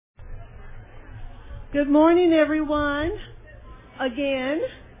Good morning, everyone, again.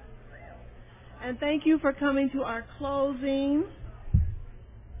 And thank you for coming to our closing.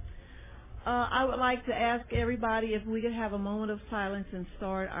 I would like to ask everybody if we could have a moment of silence and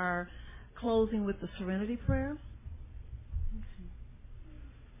start our closing with the Serenity Prayer.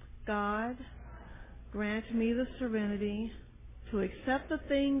 God, grant me the serenity to accept the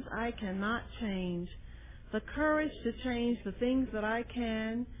things I cannot change, the courage to change the things that I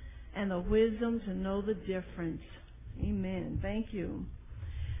can, and the wisdom to know the difference. Amen. Thank you.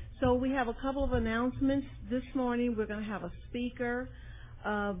 So we have a couple of announcements. This morning we're going to have a speaker,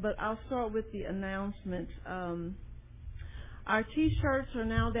 but I'll start with the announcements. Our T-shirts are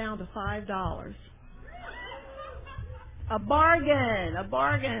now down to $5. A bargain, a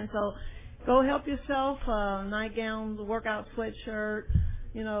bargain. So go help yourself, nightgown, workout sweatshirt,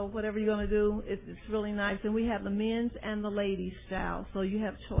 you know, whatever you're going to do. It's really nice. And we have the men's and the ladies' style, so you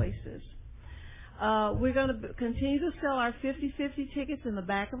have choices. We're going to continue to sell our 50/50 tickets in the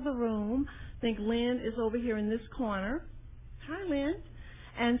back of the room. I think Lynn is over here in this corner. Hi, Lynn.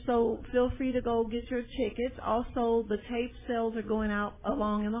 And so feel free to go get your tickets. Also, the tape sales are going out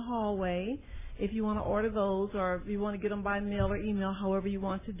along in the hallway if you want to order those, or if you want to get them by mail or email, however you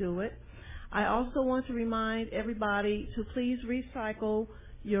want to do it. I also want to remind everybody to please recycle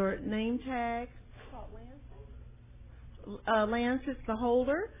your name tag. Lance is the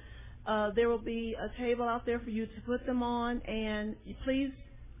holder. There will be a table out there for you to put them on, and please,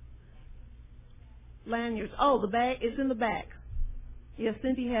 lanyards. Oh, the bag is in the back. Yes,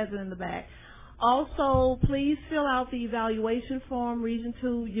 Cynthia has it in the back. Also, please fill out the evaluation form. Region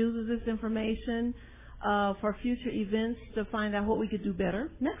 2 uses this information for future events to find out what we could do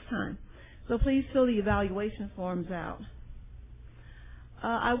better next time. So please fill the evaluation forms out.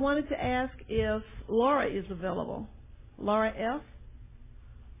 I wanted to ask if Laura is available. Laura F.?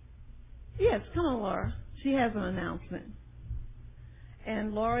 Yes, come on, Laura. She has an announcement.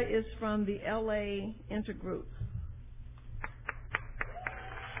 And Laura is from the LA Intergroup.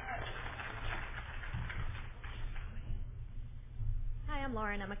 Hi, I'm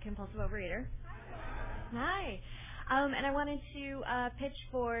Lauren. I'm a compulsive overeater. Hi. And I wanted to pitch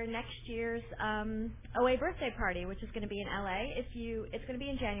for next year's OA birthday party, which is going to be in LA. It's going to be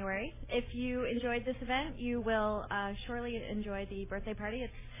in January. If you enjoyed this event, you will surely enjoy the birthday party.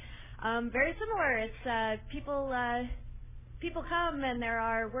 It's very similar. It's people come, and there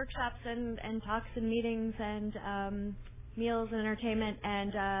are workshops and talks and meetings and meals and entertainment,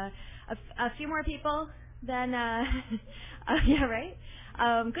 and a few more people than yeah, right.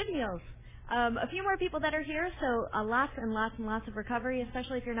 Good meals. A few more people that are here, so lots and lots and lots of recovery,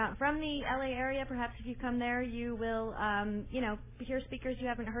 especially if you're not from the LA area. Perhaps if you come there, you will, hear speakers you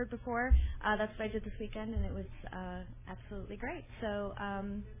haven't heard before. That's what I did this weekend, and it was absolutely great. So,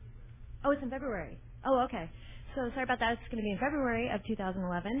 it's in February. Oh, okay. So sorry about that. It's going to be in February of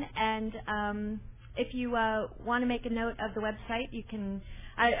 2011. And if you want to make a note of the website, you can.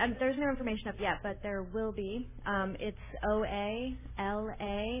 There's no information up yet, but there will be. It's oalaig.org.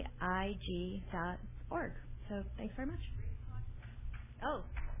 So thanks very much. Oh,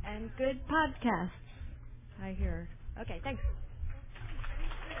 and good podcasts, I hear. Okay, thanks.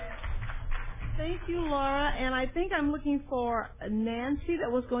 Thank you, Laura. And I think I'm looking for Nancy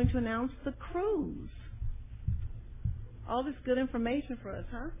that was going to announce the cruise. All this good information for us,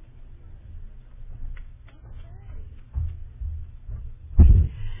 huh?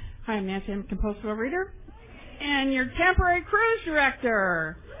 Hi, I'm Nancy. I'm a compulsive overeater and your temporary cruise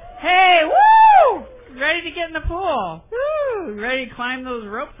director. Hey, woo! Ready to get in the pool. Woo! Ready to climb those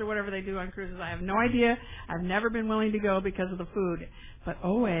ropes or whatever they do on cruises. I have no idea. I've never been willing to go because of the food. But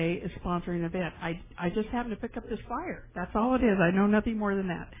OA is sponsoring an event. I just happened to pick up this flyer. That's all it is. I know nothing more than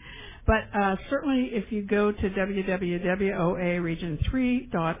that. But certainly if you go to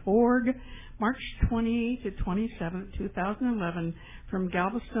www.oaregion3.org, March 20 to 27, 2011, from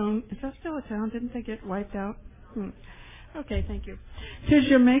Galveston. Is that still a town? Didn't they get wiped out? Okay, thank you. To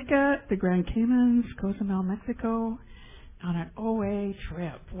Jamaica, the Grand Caymans, Cozumel, Mexico, on an OA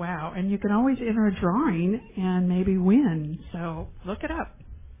trip. Wow. And you can always enter a drawing and maybe win. So look it up.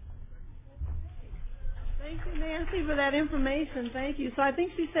 Thank you, Nancy, for that information. Thank you. So I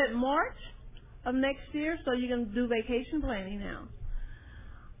think she said March of next year, so you can do vacation planning now.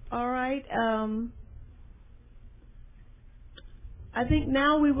 All right. I think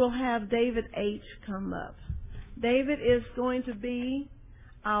now we will have David H. come up. David is going to be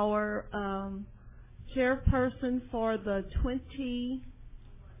our chairperson for the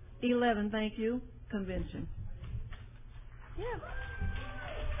 2011, thank you, convention. Yeah.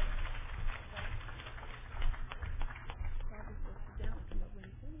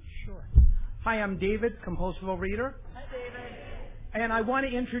 Sure. Hi, I'm David, compulsive overeater. Hi, David. And I want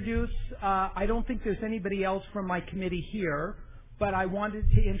to introduce, I don't think there's anybody else from my committee here, but I wanted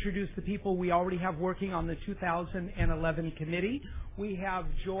to introduce the people we already have working on the 2011 committee. We have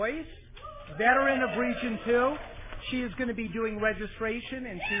Joyce, veteran of Region 2. She is going to be doing registration,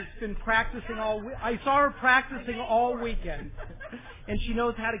 and she's been practicing I saw her practicing all weekend. And she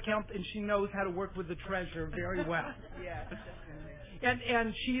knows how to count, and she knows how to work with the treasurer very well. Yeah.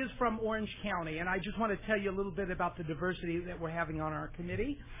 And she is from Orange County, and I just want to tell you a little bit about the diversity that we're having on our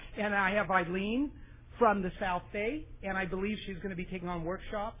committee. And I have Eileen from the South Bay, and I believe she's going to be taking on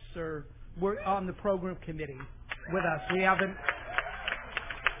workshops or work on the program committee with us.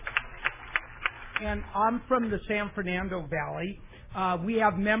 And I'm from the San Fernando Valley. We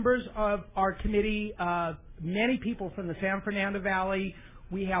have members of our committee, many people from the San Fernando Valley.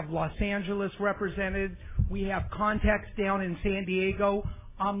 We have Los Angeles represented. We have contacts down in San Diego.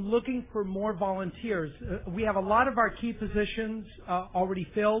 I'm looking for more volunteers. We have a lot of our key positions already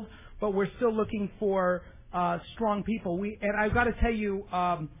filled, but we're still looking for strong people. And I've got to tell you,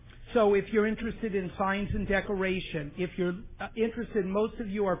 so if you're interested in signs and decoration, if you're interested, most of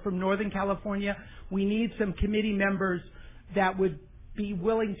you are from Northern California, we need some committee members that would be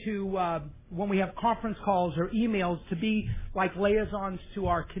willing to, when we have conference calls or emails, to be like liaisons to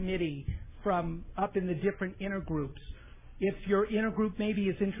our committee from up in the different intergroups. If your intergroup maybe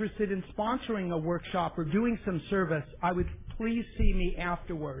is interested in sponsoring a workshop or doing some service, I would please see me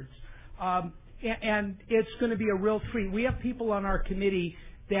afterwards. And it's going to be a real treat. We have people on our committee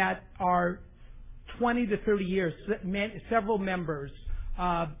that are 20 to 30 years, several members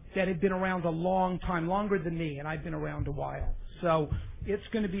that have been around a long time, longer than me, and I've been around a while. So it's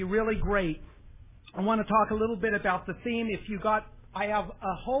going to be really great. I want to talk a little bit about the theme. I have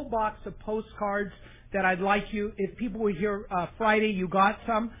a whole box of postcards that I'd like you, if people were here Friday, you got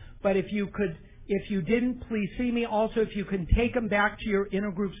some, but if you didn't, please see me. Also, if you can take them back to your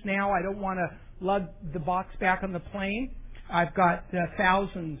intergroups now. I don't want to lug the box back on the plane. I've got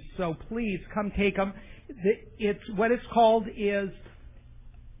thousands, so please come take them. What it's called is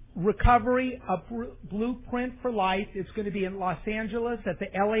Recovery, a Blueprint for Life. It's going to be in Los Angeles at the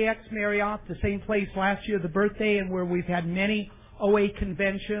LAX Marriott, the same place last year, the birthday, and where we've had many OA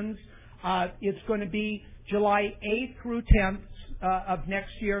conventions. It's going to be July 8th through 10th of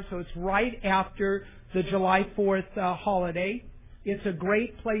next year, so it's right after the July 4th holiday. It's a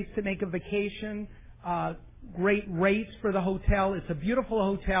great place to make a vacation, great rates for the hotel. It's a beautiful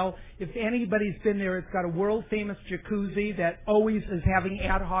hotel. If anybody's been there, it's got a world-famous jacuzzi that always is having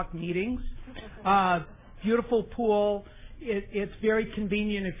ad hoc meetings. Beautiful pool. It's very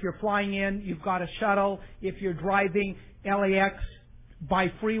convenient. If you're flying in, you've got a shuttle. If you're driving LAX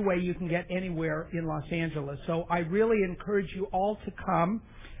by freeway, you can get anywhere in Los Angeles. So I really encourage you all to come.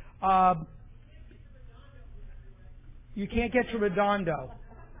 You can't get to Redondo.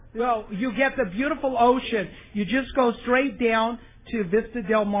 Well, you get the beautiful ocean. You just go straight down to Vista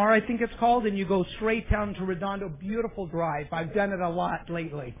Del Mar, I think it's called, and you go straight down to Redondo. Beautiful drive. I've done it a lot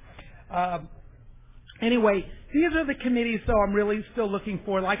lately. Anyway, these are the committees, though, I'm really still looking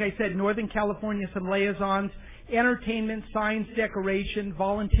for. Like I said, Northern California, some liaisons, entertainment, signs, decoration,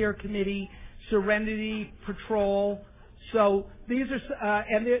 volunteer committee, Serenity Patrol. So these are,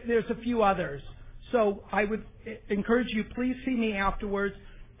 and there's a few others. So I would encourage you, please see me afterwards.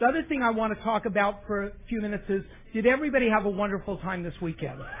 The other thing I want to talk about for a few minutes is, did everybody have a wonderful time this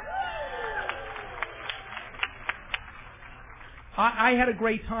weekend? I had a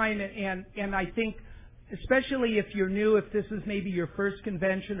great time, and I think, especially if you're new, if this is maybe your first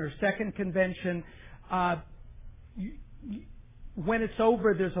convention or second convention, when it's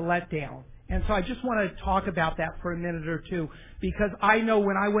over, there's a letdown. And so I just want to talk about that for a minute or two, because I know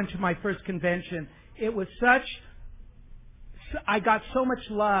when I went to my first convention, it was I got so much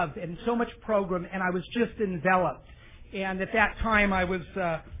love and so much program, and I was just enveloped. And at that time, I was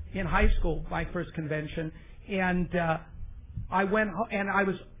in high school, my first convention, and I went and I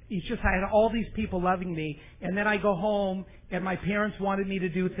had all these people loving me, and then I go home, and my parents wanted me to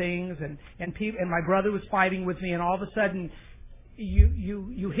do things, and my brother was fighting with me, and all of a sudden,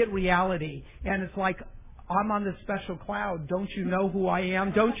 you hit reality, and it's like, I'm on this special cloud. Don't you know who I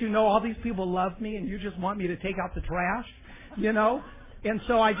am? Don't you know all these people love me, and you just want me to take out the trash, you know? And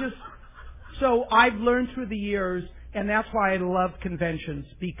so I've learned through the years, and that's why I love conventions,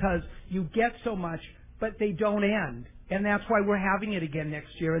 because you get so much, but they don't end. And that's why we're having it again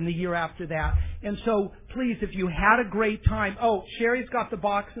next year and the year after that. And so, please, if you had a great time. Oh, Sherry's got the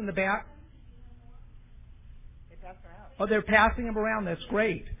box in the back. They pass her out. Oh, they're passing them around. That's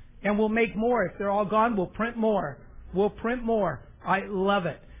great. And we'll make more. If they're all gone, we'll print more. We'll print more. I love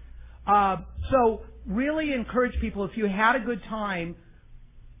it. So really encourage people, if you had a good time,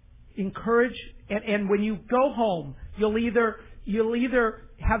 encourage, and when you go home, you'll either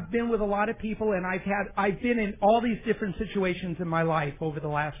have been with a lot of people, and I've been in all these different situations in my life over the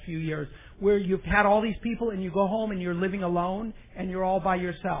last few years where you've had all these people and you go home and you're living alone and you're all by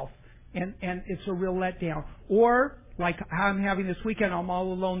yourself, and it's a real letdown. Or like how I'm having this weekend, I'm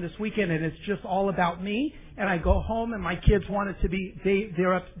all alone this weekend and it's just all about me, and I go home and my kids want it to be,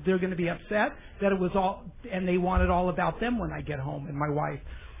 they're going to be upset that it was all, and they want it all about them when I get home, and my wife.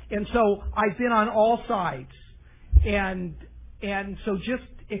 And so I've been on all sides, and so just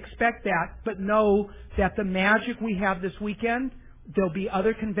expect that, but know that the magic we have this weekend, there'll be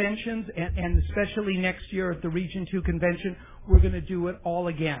other conventions, and especially next year at the Region 2 convention, we're going to do it all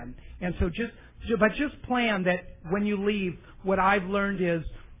again. And so just plan that when you leave, what I've learned is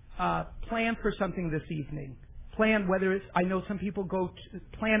plan for something this evening. Plan whether it's, I know some people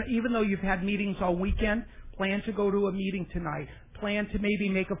plan, even though you've had meetings all weekend, plan to go to a meeting tonight. Plan to maybe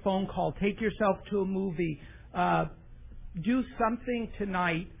make a phone call. Take yourself to a movie. Do something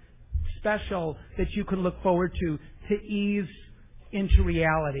tonight special that you can look forward to ease into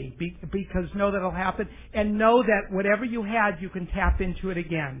reality. Because know that it'll happen. And know that whatever you had, you can tap into it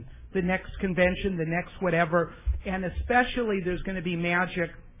again. The next convention, the next whatever. And especially there's going to be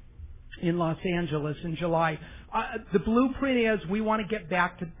magic in Los Angeles in July. The blueprint is we want to get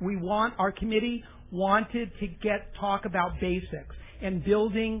back to, our committee wanted to talk about basics and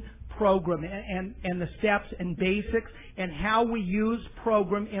building program and the steps and basics and how we use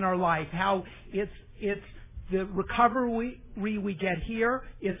program in our life, how it's the recovery we get here,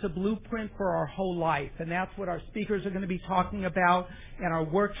 it's a blueprint for our whole life. And that's what our speakers are going to be talking about, and our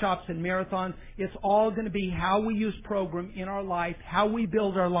workshops and marathons. It's all going to be how we use program in our life, how we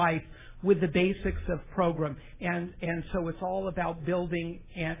build our life with the basics of program. And so it's all about building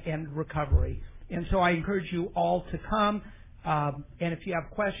and recovery. And so I encourage you all to come. And if you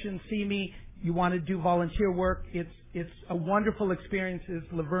have questions, see me. You want to do volunteer work, it's a wonderful experience, as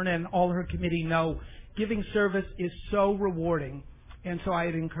Laverna and all her committee know. Giving service is so rewarding. And so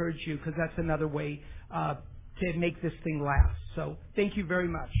I'd encourage you, because that's another way to make this thing last. So thank you very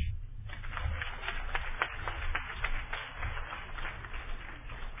much.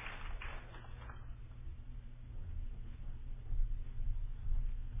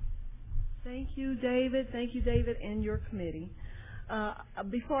 Thank you, David. Thank you, David, and your committee.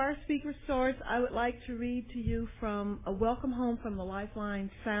 Before our speaker starts, I would like to read to you from a welcome home from the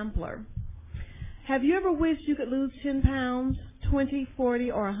Lifeline sampler. Have you ever wished you could lose 10 pounds, 20,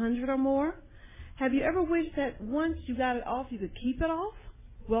 40, or 100 or more? Have you ever wished that once you got it off, you could keep it off?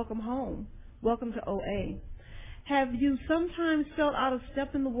 Welcome home. Welcome to OA. Have you sometimes felt out of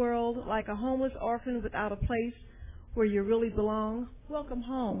step in the world, like a homeless orphan without a place where you really belong? Welcome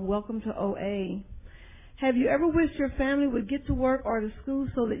home. Welcome to OA. Have you ever wished your family would get to work or to school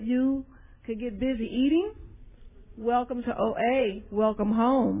so that you could get busy eating? Welcome to OA. Welcome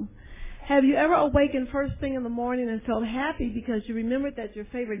home. Have you ever awakened first thing in the morning and felt happy because you remembered that your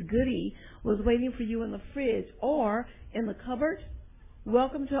favorite goodie was waiting for you in the fridge or in the cupboard?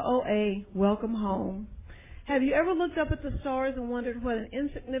 Welcome to OA. Welcome home. Have you ever looked up at the stars and wondered what an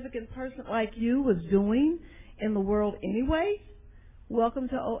insignificant person like you was doing in the world anyway? Welcome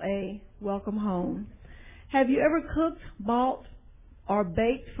to OA. Welcome home. Have you ever cooked, bought, or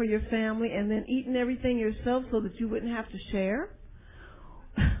baked for your family and then eaten everything yourself so that you wouldn't have to share?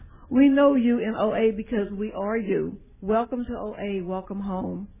 We know you in OA because we are you. Welcome to OA. Welcome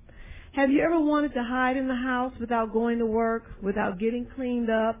home. Have you ever wanted to hide in the house without going to work, without getting cleaned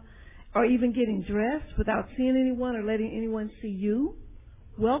up, or even getting dressed, without seeing anyone or letting anyone see you?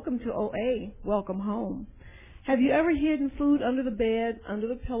 Welcome to OA. Welcome home. Have you ever hidden food under the bed, under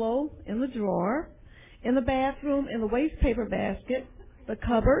the pillow, in the drawer, in the bathroom, in the waste paper basket, the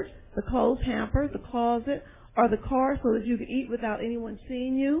cupboard, the clothes hamper, the closet, or the car so that you could eat without anyone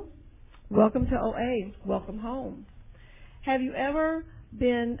seeing you? Welcome to OA. Welcome home. Have you ever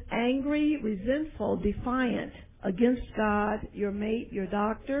been angry, resentful, defiant against God, your mate, your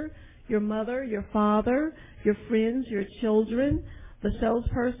doctor, your mother, your father, your friends, your children, the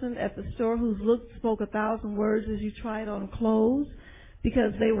salesperson at the store whose look spoke 1,000 words as you tried on clothes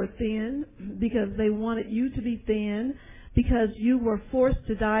because they were thin, because they wanted you to be thin, because you were forced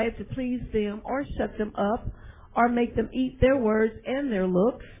to diet to please them or shut them up or make them eat their words and their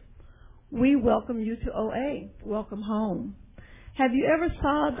looks? We welcome you to OA. Welcome home. Have you ever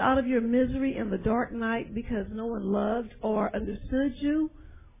sobbed out of your misery in the dark night because no one loved or understood you?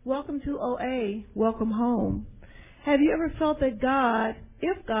 Welcome to OA. Welcome home. Have you ever felt that God,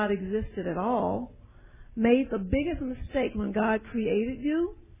 if God existed at all, made the biggest mistake when God created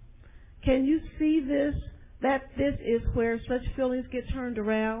you? Can you see this, that this is where such feelings get turned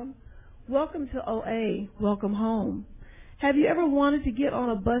around? Welcome to OA. Welcome home. Have you ever wanted to get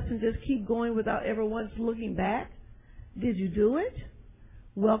on a bus and just keep going without ever once looking back? Did you do it?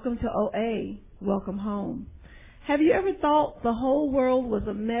 Welcome to OA. Welcome home. Have you ever thought the whole world was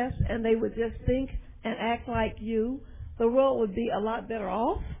a mess and they would just think and act like you? The world would be a lot better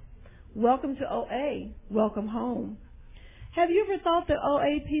off? Welcome to OA. Welcome home. Have you ever thought that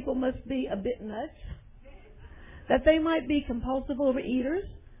OA people must be a bit nuts? That they might be compulsive overeaters,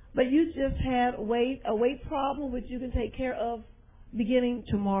 but you just had a weight problem which you can take care of beginning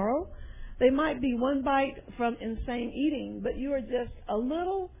tomorrow? They might be one bite from insane eating, but you are just a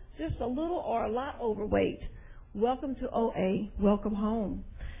little or a lot overweight. Welcome to OA. Welcome home.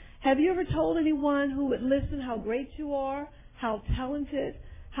 Have you ever told anyone who would listen how great you are, how talented,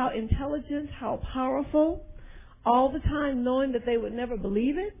 how intelligent, how powerful, all the time knowing that they would never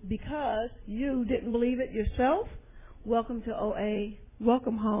believe it because you didn't believe it yourself? Welcome to OA.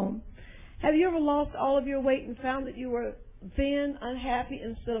 Welcome home. Have you ever lost all of your weight and found that you were thin, unhappy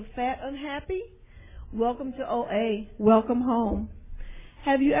instead of fat, unhappy? Welcome to OA. Welcome home.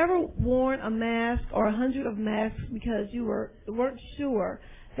 Have you ever worn a mask or 100 of masks because you weren't sure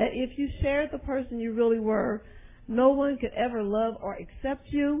that if you shared the person you really were, no one could ever love or accept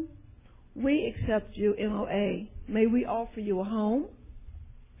you? We accept you in OA. May we offer you a home.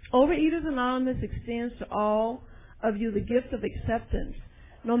 Overeaters Anonymous extends to all of you the gift of acceptance.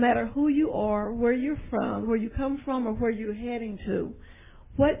 No matter who you are, where you're from, where you come from, or where you're heading to,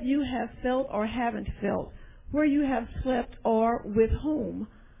 what you have felt or haven't felt, where you have slept or with whom,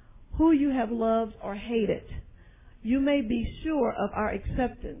 who you have loved or hated, you may be sure of our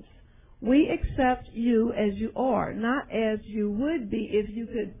acceptance. We accept you as you are, not as you would be if you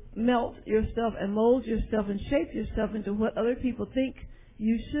could melt yourself and mold yourself and shape yourself into what other people think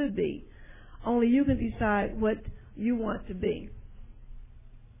you should be. Only you can decide what you want to be.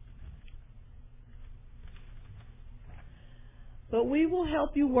 But we will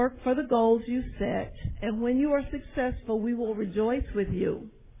help you work for the goals you set, and when you are successful, we will rejoice with you.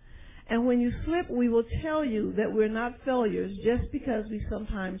 And when you slip, we will tell you that we're not failures just because we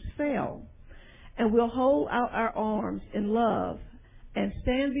sometimes fail. And we'll hold out our arms in love and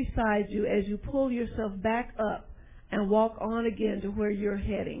stand beside you as you pull yourself back up and walk on again to where you're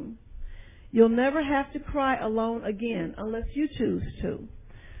heading. You'll never have to cry alone again unless you choose to.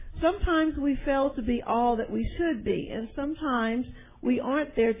 Sometimes we fail to be all that we should be, and sometimes we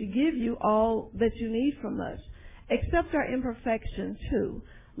aren't there to give you all that you need from us. Accept our imperfection, too.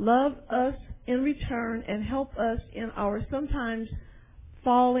 Love us in return and help us in our sometimes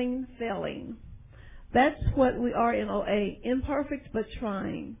failing. That's what we are in OA, imperfect but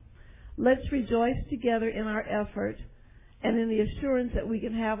trying. Let's rejoice together in our effort and in the assurance that we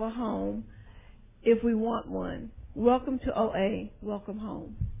can have a home if we want one. Welcome to OA. Welcome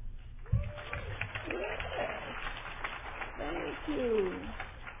home. Thank you.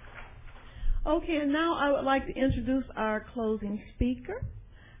 Okay, and now I would like to introduce our closing speaker.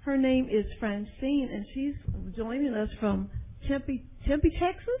 Her name is Francine, and she's joining us from Tempe,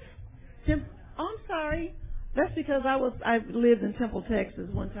 Texas? I'm sorry. That's because I lived in Temple, Texas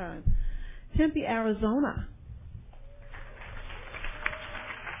one time. Tempe, Arizona.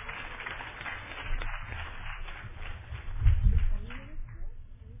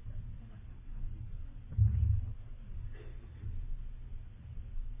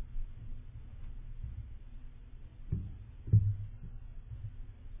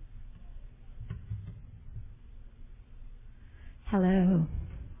 Hello.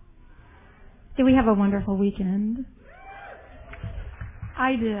 Did we have a wonderful weekend?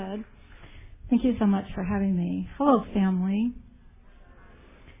 I did. Thank you so much for having me. Hello, family.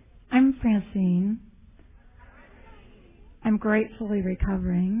 I'm Francine. I'm gratefully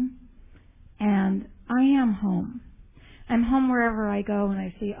recovering, and I am home. I'm home wherever I go when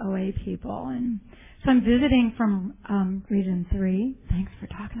I see OA people, and so I'm visiting from Region 3. Thanks for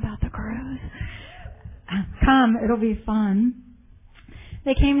talking about the cruise. Come, it'll be fun.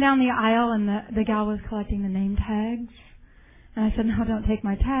 They came down the aisle, and the gal was collecting the name tags. And I said, no, don't take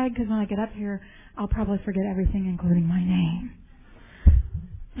my tag, because when I get up here, I'll probably forget everything, including my name.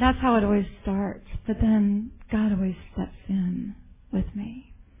 That's how it always starts. But then God always steps in with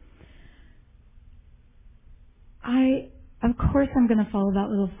me. Of course, I'm going to follow that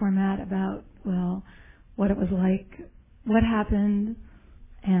little format about, well, what it was like, what happened,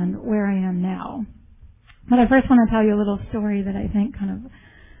 and where I am now. But I first want to tell you a little story that I think kind of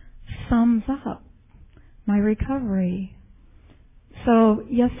sums up my recovery. So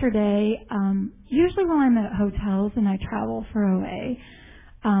yesterday, usually when I'm at hotels and I travel for OA,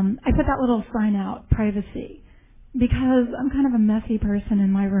 I put that little sign out, privacy, because I'm kind of a messy person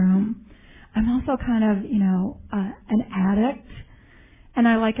in my room. I'm also kind of, an addict, and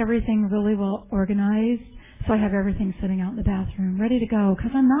I like everything really well organized, so I have everything sitting out in the bathroom ready to go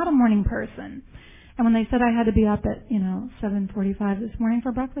because I'm not a morning person. And when they said I had to be up at, 7:45 this morning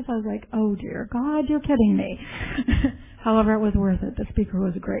for breakfast, I was like, oh dear God, you're kidding me. However, it was worth it. The speaker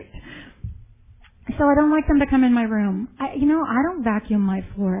was great. So I don't like them to come in my room. I don't vacuum my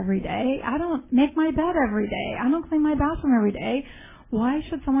floor every day. I don't make my bed every day. I don't clean my bathroom every day. Why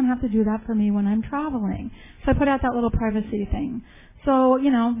should someone have to do that for me when I'm traveling? So I put out that little privacy thing. So,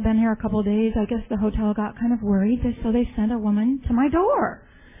 been here a couple of days. I guess the hotel got kind of worried, so they sent a woman to my door.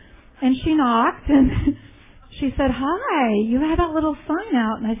 And she knocked, and she said, hi, you had that little sign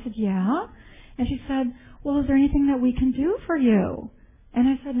out. And I said, yeah. And she said, well, is there anything that we can do for you? And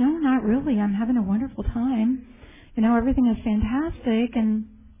I said, no, not really. I'm having a wonderful time. Everything is fantastic. And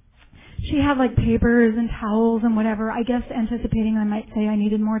she had like papers and towels and whatever, I guess anticipating I might say I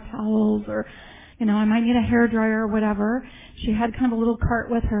needed more towels or, I might need a hairdryer or whatever. She had kind of a little cart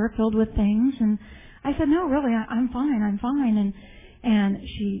with her filled with things. And I said, no, really, I'm fine. And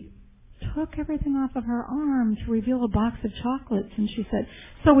she took everything off of her arm to reveal a box of chocolates. And she said,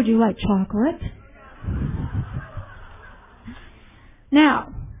 so would you like chocolate?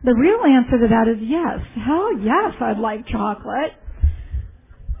 Now, the real answer to that is yes. Hell yes, I'd like chocolate.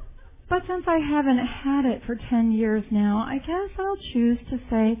 But since I haven't had it for 10 years now, I guess I'll choose to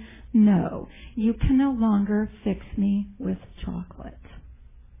say, no, you can no longer fix me with chocolate.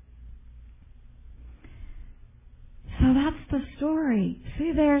 So that's the story.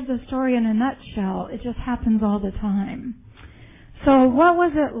 See, there's the story in a nutshell. It just happens all the time. So what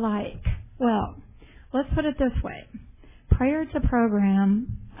was it like? Well, let's put it this way. Prior to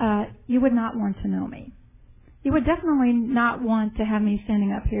program, you would not want to know me. You would definitely not want to have me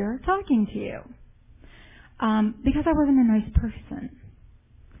standing up here talking to you because I wasn't a nice person.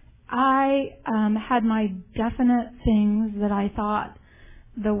 I had my definite things that I thought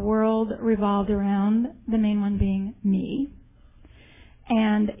the world revolved around, the main one being me.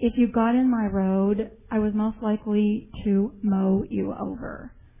 And if you got in my road, I was most likely to mow you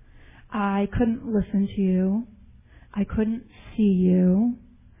over. I couldn't listen to you. I couldn't see you.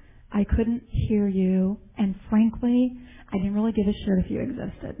 I couldn't hear you. And frankly, I didn't really give a shit if you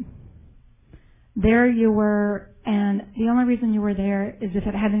existed. There you were, and the only reason you were there is if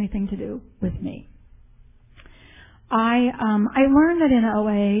it had anything to do with me. I learned that in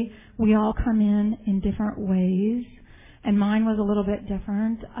OA, we all come in different ways, and mine was a little bit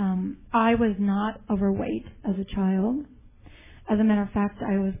different. I was not overweight as a child. As a matter of fact,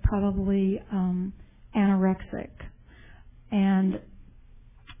 I was probably anorexic.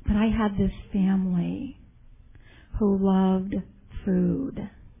 But I had this family who loved food.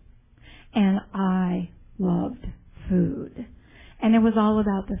 And I loved food. And it was all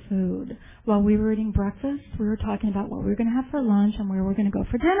about the food. While we were eating breakfast, we were talking about what we were going to have for lunch and where we were going to go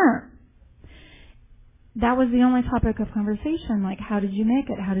for dinner. That was the only topic of conversation, like how did you make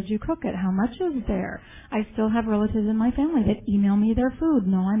it? How did you cook it? How much is there? I still have relatives in my family that email me their food.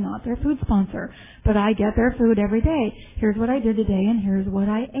 No, I'm not their food sponsor, but I get their food every day. Here's what I did today and here's what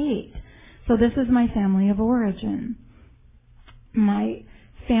I ate. So this is my family of origin. My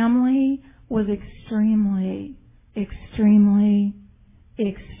family was extremely, did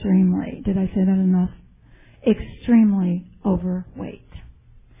I say that enough? Extremely overweight.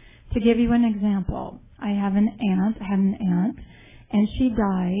 To give you an example, I had an aunt, and she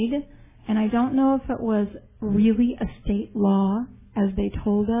died, and I don't know if it was really a state law, as they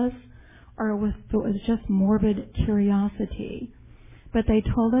told us, or if it was just morbid curiosity. But they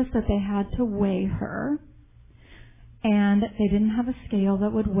told us that they had to weigh her, and they didn't have a scale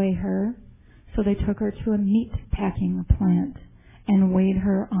that would weigh her, so they took her to a meat packing plant and weighed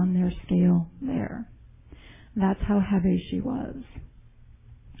her on their scale there. That's how heavy she was.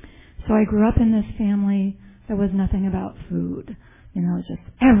 So I grew up in this family that was nothing about food. Just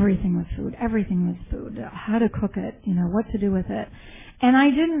everything was food. Everything was food. How to cook it, what to do with it. And I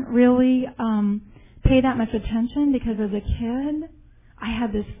didn't really pay that much attention because as a kid, I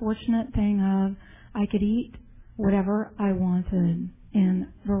had this fortunate thing of I could eat whatever I wanted in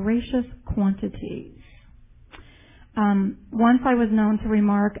voracious quantities. Once I was known to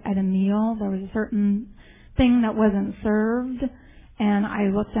remark at a meal, there was a certain thing that wasn't served, and I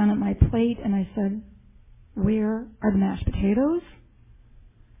looked down at my plate and I said, where are the mashed potatoes?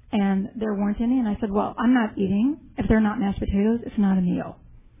 And there weren't any, and I said, well, I'm not eating. If they're not mashed potatoes, it's not a meal.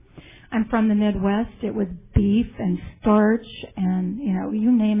 I'm from the Midwest. It was beef and starch and,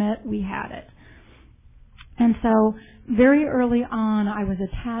 you name it, we had it. And so very early on, I was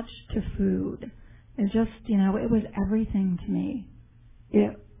attached to food. It just, it was everything to me.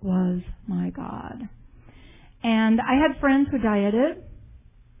 It was my God. And I had friends who dieted.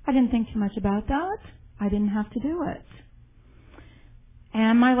 I didn't think too much about that. I didn't have to do it.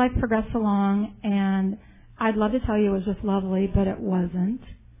 And my life progressed along, and I'd love to tell you it was just lovely, but it wasn't.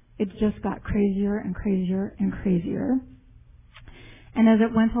 It just got crazier and crazier and crazier. And as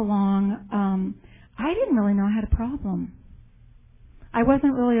it went along, I didn't really know I had a problem. I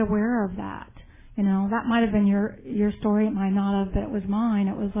wasn't really aware of that. That might have been your story, it might not have, but it was mine.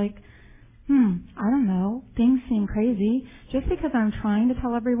 It was like, I don't know. Things seem crazy. Just because I'm trying to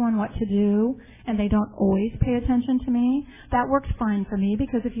tell everyone what to do and they don't always pay attention to me, that works fine for me,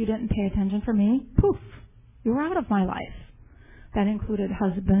 because if you didn't pay attention for me, poof, you were out of my life. That included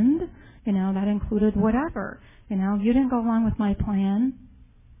husband, that included whatever. You didn't go along with my plan,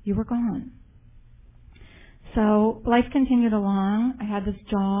 you were gone. So life continued along. I had this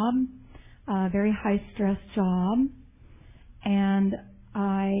job, a very high-stress job, and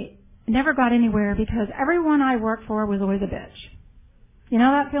I never got anywhere because everyone I worked for was always a bitch. You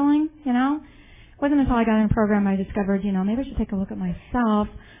know that feeling? It wasn't until I got in a program I discovered, maybe I should take a look at myself.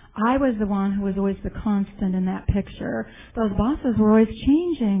 I was the one who was always the constant in that picture. Those bosses were always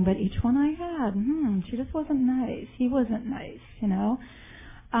changing, but each one I had, she just wasn't nice. He wasn't nice,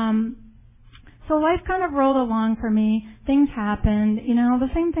 So life kind of rolled along for me. Things happened, the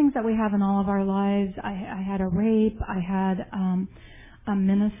same things that we have in all of our lives. I had a rape. I had a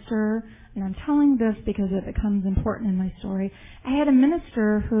minister, and I'm telling this because it becomes important in my story. I had a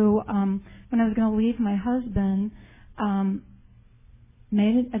minister who, when I was going to leave my husband,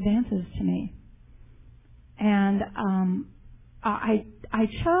 made advances to me. And I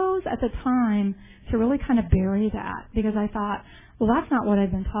chose at the time to really kind of bury that, because I thought, well, that's not what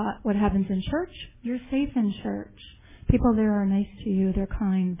I've been taught. What happens in church? You're safe in church. People there are nice to you. They're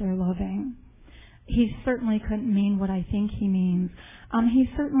kind. They're loving. He certainly couldn't mean what I think he means. He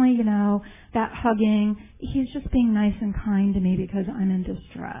certainly, that hugging, he's just being nice and kind to me because I'm in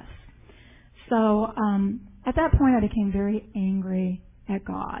distress. So at that point, I became very angry at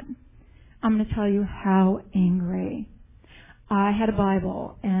God. I'm going to tell you how angry. I had a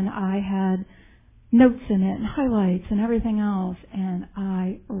Bible, and I had notes in it and highlights and everything else, and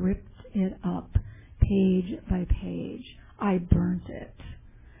I ripped it up page by page. I burnt it.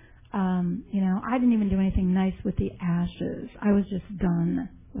 I didn't even do anything nice with the ashes. I was just done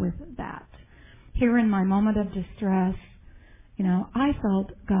with that. Here in my moment of distress, I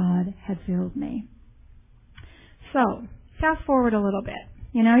felt God had failed me. So, fast forward a little bit.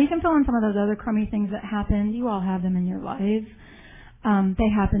 You can fill in some of those other crummy things that happened. You all have them in your lives. They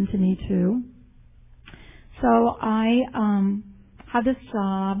happened to me too. So I had this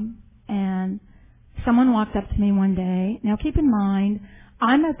job, and someone walked up to me one day. Now keep in mind,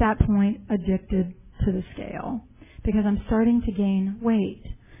 I'm at that point addicted to the scale because I'm starting to gain weight.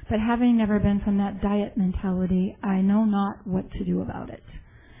 But having never been from that diet mentality, I know not what to do about it.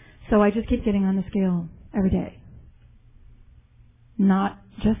 So I just keep getting on the scale every day. Not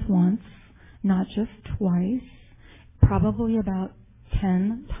just once, not just twice, probably about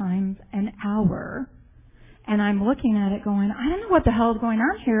 10 times an hour. And I'm looking at it going, I don't know what the hell is going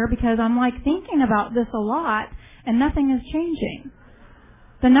on here, because I'm thinking about this a lot and nothing is changing.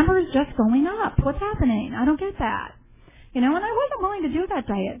 The number is just going up. What's happening? I don't get that. And I wasn't willing to do that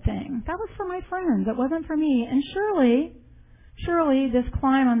diet thing. That was for my friends. It wasn't for me. And surely this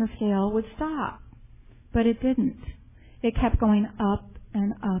climb on the scale would stop. But it didn't. It kept going up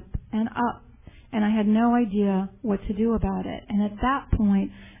and up and up. And I had no idea what to do about it. And at that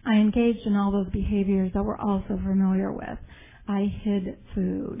point, I engaged in all those behaviors that we're all so familiar with. I hid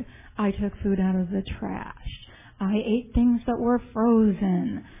food. I took food out of the trash. I ate things that were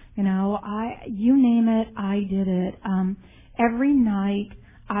frozen. You name it, I did it. Every night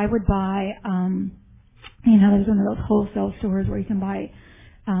I would buy, there's one of those wholesale stores where you can buy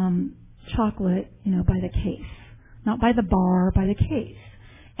chocolate, by the case. Not by the bar, by the case.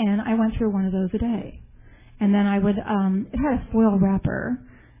 And I went through one of those a day. And then I would, it had a foil wrapper,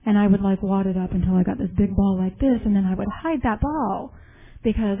 and I would wad it up until I got this big ball like this, and then I would hide that ball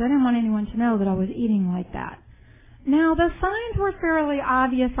because I didn't want anyone to know that I was eating like that. Now, the signs were fairly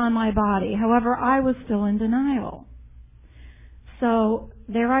obvious on my body. However, I was still in denial. So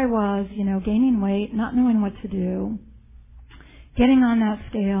there I was, gaining weight, not knowing what to do, getting on that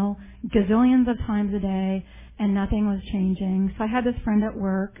scale gazillions of times a day, and nothing was changing. So I had this friend at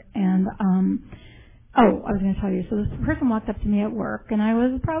work, and I was going to tell you. So this person walked up to me at work, and I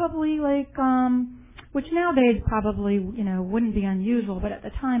was probably which nowadays probably, wouldn't be unusual, but at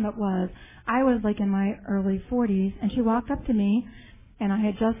the time it was. I was like in my early 40s, and she walked up to me, and I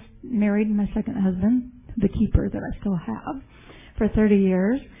had just married my second husband, the keeper that I still have, for 30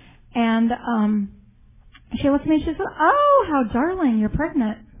 years. And she looked at me and she said, "Oh, how darling, you're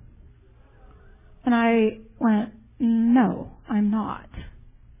pregnant." And I went, "No, I'm not."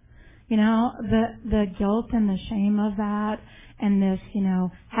 The guilt and the shame of that, and this,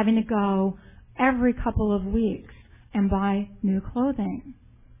 having to go every couple of weeks and buy new clothing.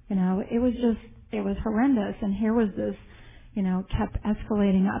 It was horrendous. And here was this, kept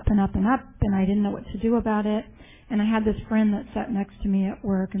escalating up and up and up, and I didn't know what to do about it. And I had this friend that sat next to me at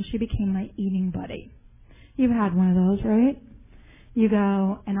work, and she became my eating buddy. You've had one of those, right? You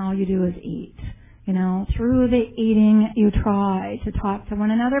go, and all you do is eat. Through the eating, you try to talk to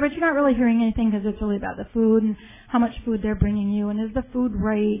one another, but you're not really hearing anything because it's really about the food and how much food they're bringing you, and is the food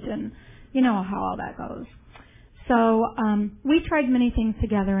right, and you know how all that goes. So we tried many things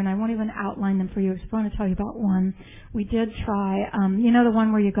together, and I won't even outline them for you. I just want to tell you about one. We did try, the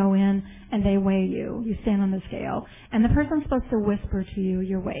one where you go in and they weigh you. You stand on the scale, and the person's supposed to whisper to you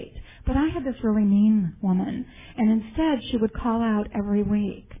your weight. But I had this really mean woman, and instead she would call out every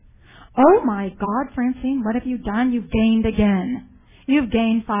week, "Oh my God, Francine, what have you done? You've gained again. You've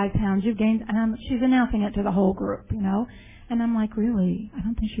gained 5 pounds. You've gained," and she's announcing it to the whole group, And I'm like, really? I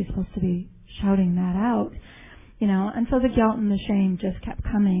don't think she's supposed to be shouting that out, And so the guilt and the shame just kept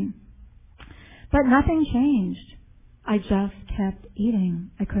coming. But nothing changed. I just kept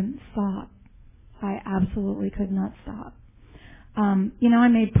eating. I couldn't stop. I absolutely could not stop. I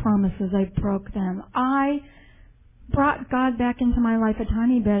made promises. I broke them. I brought God back into my life a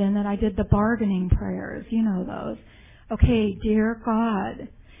tiny bit, and then I did the bargaining prayers. You know those. Okay, dear God,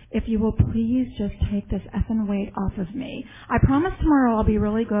 if you will please just take this effing weight off of me. I promise tomorrow I'll be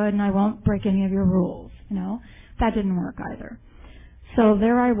really good and I won't break any of your rules. That didn't work either. So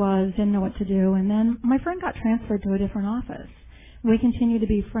there I was, didn't know what to do, and then my friend got transferred to a different office. We continued to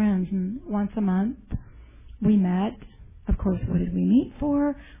be friends, and once a month we met. Of course, what did we meet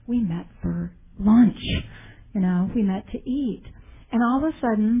for? We met for lunch. We met to eat. And all of a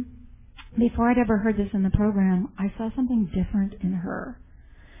sudden, before I'd ever heard this in the program, I saw something different in her.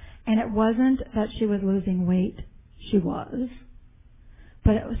 And it wasn't that she was losing weight. She was.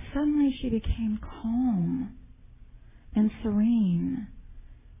 But it was suddenly she became calm and serene.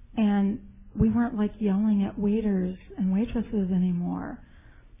 And we weren't like yelling at waiters and waitresses anymore.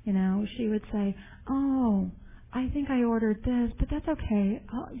 She would say, "Oh, I think I ordered this, but that's okay.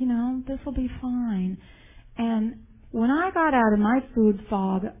 This will be fine." And when I got out of my food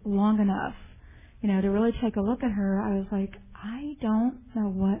fog long enough, to really take a look at her, I was like, I don't know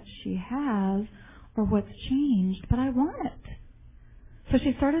what she has or what's changed, but I want it. So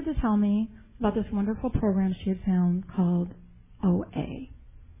she started to tell me about this wonderful program she had found called OA,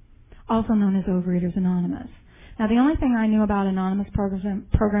 also known as Overeaters Anonymous. Now, the only thing I knew about anonymous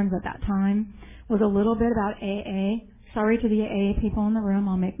programs at that time was a little bit about AA. Sorry to the AA people in the room.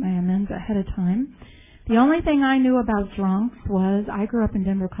 I'll make my amends ahead of time. The only thing I knew about drunks was I grew up in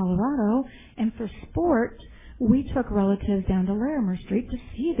Denver, Colorado, and for sport, we took relatives down to Larimer Street to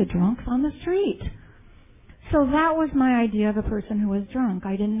see the drunks on the street. So that was my idea of a person who was drunk.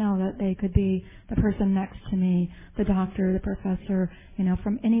 I didn't know that they could be the person next to me, the doctor, the professor,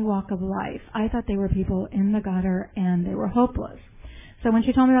 from any walk of life. I thought they were people in the gutter and they were hopeless. So when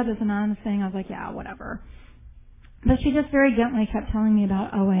she told me about this anonymous thing, I was like, yeah, whatever. But she just very gently kept telling me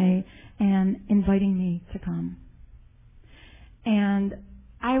about OA and inviting me to come. And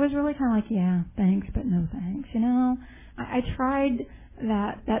I was really kind of like, yeah, thanks, but no thanks. I tried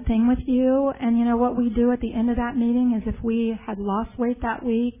that thing with you, and what we do at the end of that meeting is if we had lost weight that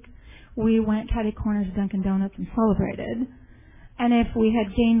week, we went catty corner to Dunkin' Donuts and celebrated. And if we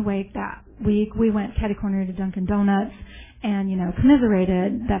had gained weight that week, we went catty corner to Dunkin' Donuts and,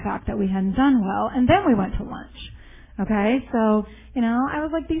 commiserated the fact that we hadn't done well, and then we went to lunch. Okay, so, I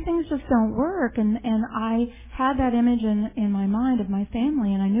was like, these things just don't work, and I had that image in my mind of my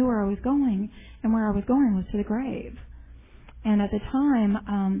family, and I knew where I was going, and where I was going was to the grave. And at the time,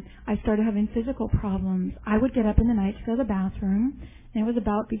 I started having physical problems. I would get up in the night to go to the bathroom, and it was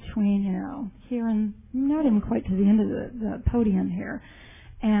about between, here and not even quite to the end of the podium here,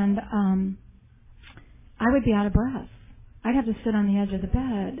 and I would be out of breath. I'd have to sit on the edge of the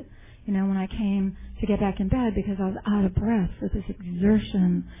bed, when I came to get back in bed because I was out of breath with this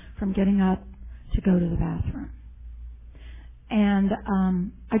exertion from getting up to go to the bathroom. And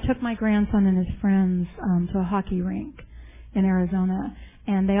I took my grandson and his friends to a hockey rink in Arizona,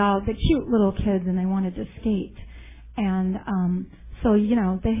 and they're cute little kids, and they wanted to skate. And So,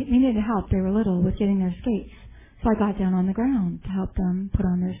 they needed help. They were little with getting their skates. So I got down on the ground to help them put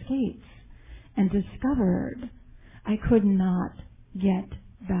on their skates and discovered I could not get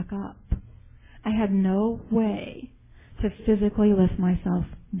back up. I had no way to physically lift myself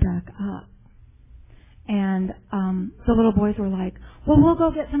back up. And the little boys were like, well, we'll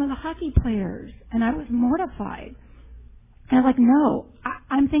go get some of the hockey players. And I was mortified. And I was like, no.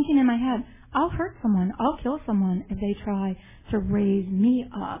 I'm thinking in my head, I'll hurt someone. I'll kill someone if they try to raise me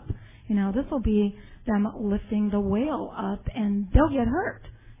up. This will be them lifting the whale up, and they'll get hurt,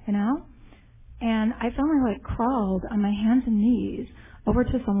 And I finally crawled on my hands and knees over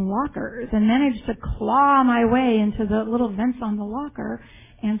to some lockers and managed to claw my way into the little vents on the locker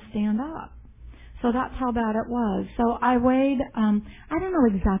and stand up. So that's how bad it was. So I weighed, I don't know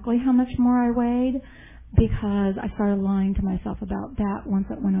exactly how much more I weighed because I started lying to myself about that once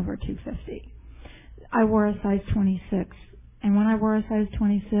it went over 250. I wore a size 26. And when I wore a size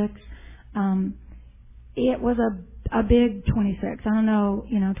 26, it was a big 26. I don't know,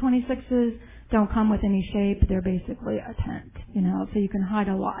 26s don't come with any shape. They're basically a tent, so you can hide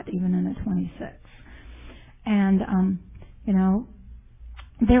a lot even in a 26. And,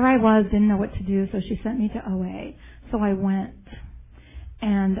 there I was, didn't know what to do, so she sent me to OA. So I went.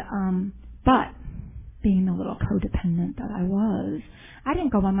 And, but being the little codependent that I was, I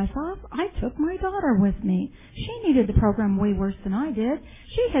didn't go by myself. I took my daughter with me. She needed the program way worse than I did.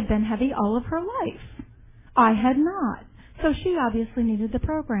 She had been heavy all of her life. I had not. So she obviously needed the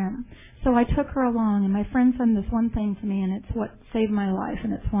program. So I took her along, and my friend said this one thing to me, and it's what saved my life,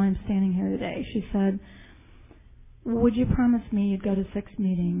 and it's why I'm standing here today. She said, would you promise me you'd go to 6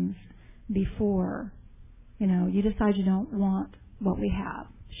 meetings before, you decide you don't want what we have?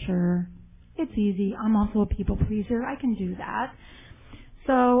 Sure. It's easy. I'm also a people pleaser. I can do that.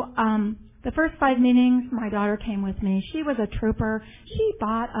 So, the first 5 meetings, my daughter came with me. She was a trooper. She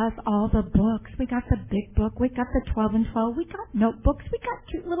bought us all the books. We got the big book. We got the 12 and 12. We got notebooks. We got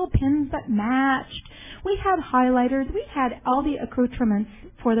cute little pins that matched. We had highlighters. We had all the accoutrements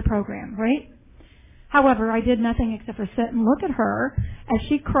for the program, right? However, I did nothing except for sit and look at her as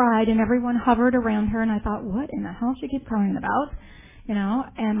she cried, and everyone hovered around her, and I thought, what in the hell she keep crying about?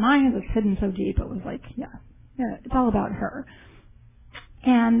 And mine was hidden so deep, it was like, yeah, it's all about her.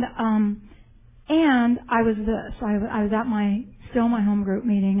 And I was this. I was at my home group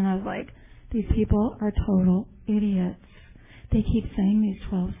meeting, and I was like, these people are total idiots. They keep saying these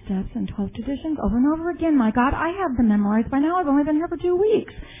 12 steps and 12 traditions over and over again. My God, I have them memorized by now. I've only been here for 2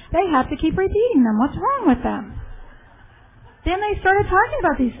 weeks. They have to keep repeating them. What's wrong with them? Then they started talking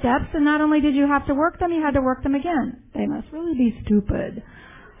about these steps, and not only did you have to work them, you had to work them again. They must really be stupid.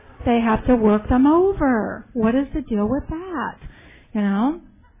 They have to work them over. What is the deal with that?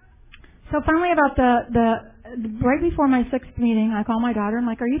 So finally, about right before my 6th meeting, I call my daughter. I'm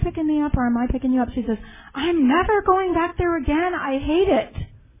like, are you picking me up or am I picking you up? She says, I'm never going back there again. I hate it.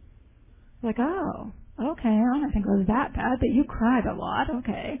 I'm like, oh, okay. I don't think it was that bad, but you cried a lot.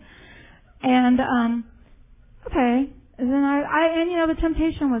 Okay. And, okay. And then the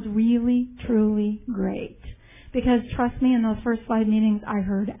temptation was really, truly great. Because trust me, in those first 5 meetings, I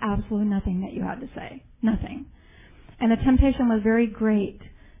heard absolutely nothing that you had to say. Nothing. And the temptation was very great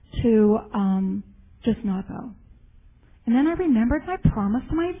to just not go. And then I remembered my promise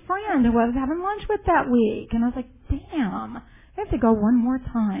to my friend who I was having lunch with that week. And I was like, damn, I have to go one more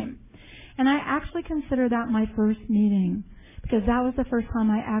time. And I actually consider that my first meeting because that was the first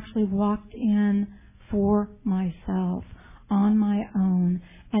time I actually walked in for myself on my own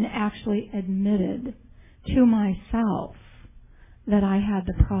and actually admitted to myself that I had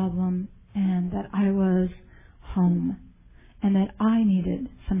the problem and that I was home and that I needed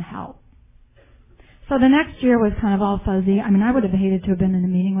some help. So the next year was kind of all fuzzy. I mean, I would have hated to have been in a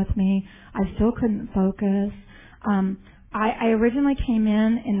meeting with me. I still couldn't focus. I originally came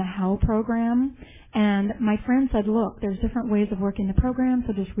in the HOW program, and my friend said, look, there's different ways of working the program,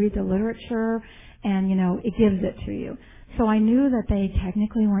 so just read the literature, and, it gives it to you. So I knew that they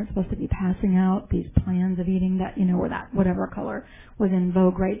technically weren't supposed to be passing out these plans of eating that, or that whatever color was in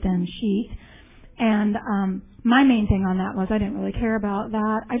vogue right then sheet. And my main thing on that was I didn't really care about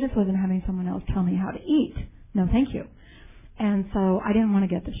that. I just wasn't having someone else tell me how to eat. No, thank you. And so I didn't want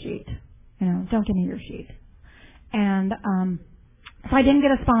to get the sheet. Don't give me your sheet. And so I didn't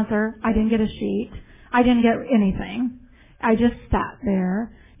get a sponsor. I didn't get a sheet. I didn't get anything. I just sat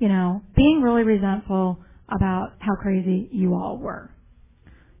there, being really resentful about how crazy you all were.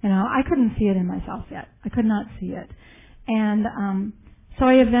 I couldn't see it in myself yet. I could not see it. And so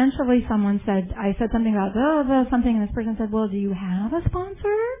I eventually, I said something about something, and this person said, well, do you have a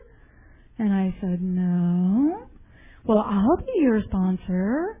sponsor? And I said, no. Well, I'll be your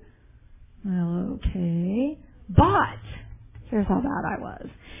sponsor. Well, okay. But here's how bad I was.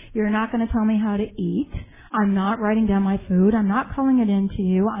 You're not going to tell me how to eat. I'm not writing down my food. I'm not calling it in to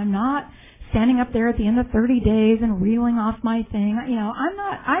you. I'm not standing up there at the end of 30 days and reeling off my thing.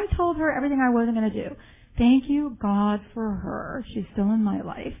 I told her everything I wasn't going to do. Thank you, God, for her. She's still in my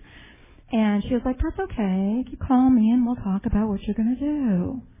life. And she was like, that's okay. You call me and we'll talk about what you're going to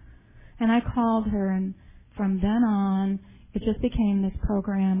do. And I called her, and from then on, it just became this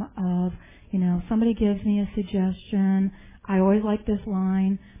program of, somebody gives me a suggestion. I always like this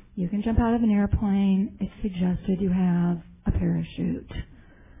line, you can jump out of an airplane. It's suggested you have a parachute.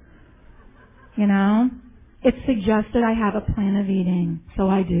 It's suggested I have a plan of eating, so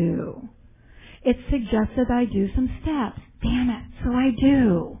I do. It's suggested I do some steps. Damn it, so I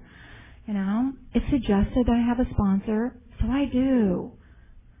do. It's suggested that I have a sponsor, so I do.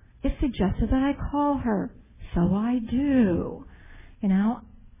 It's suggested that I call her, so I do.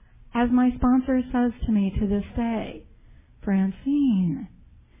 As my sponsor says to me to this day, Francine,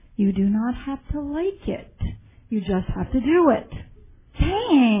 you do not have to like it. You just have to do it.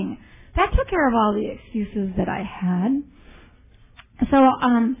 Dang! That took care of all the excuses that I had. So,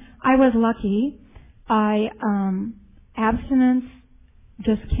 I was lucky. Abstinence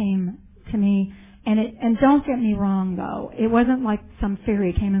just came to me, and don't get me wrong though, it wasn't like some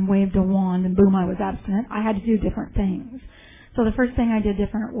fairy came and waved a wand and boom, I was abstinent. I had to do different things. So the first thing I did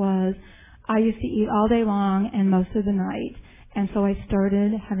different was I used to eat all day long and most of the night, and so I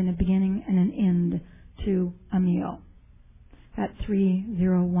started having a beginning and an end to a meal. That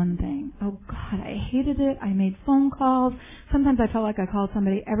 3-0-1 thing. Oh God, I hated it. I made phone calls. Sometimes I felt like I called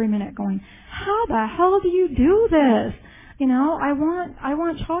somebody every minute going, how the hell do you do this? I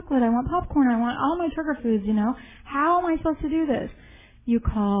want chocolate. I want popcorn. I want all my trigger foods, How am I supposed to do this? You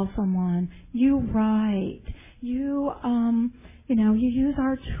call someone. You write. You use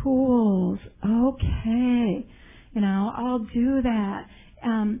our tools. Okay. I'll do that.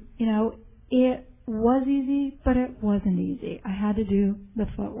 It was easy, but it wasn't easy. I had to do the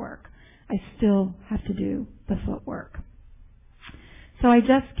footwork. I still have to do the footwork. So I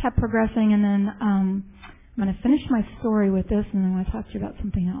just kept progressing, and then I'm going to finish my story with this, and then I want to talk to you about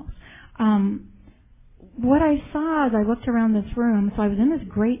something else. What I saw as I looked around this room, so I was in this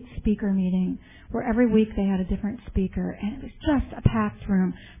great speaker meeting where every week they had a different speaker, and it was just a packed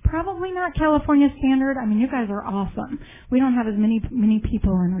room. Probably not California standard. I mean, you guys are awesome. We don't have as many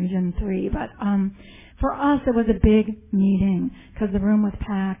people in Region 3, but for us it was a big meeting because the room was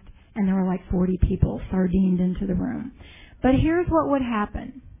packed and there were like 40 people sardined into the room. But here's what would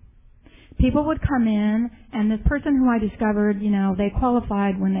happen. People would come in, and this person who I discovered, they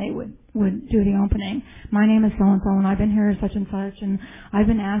qualified when they would do the opening. My name is so-and-so, and I've been here such and such, and I've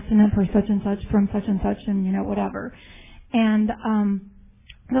been abstinent for such and such from such and such, and, whatever. And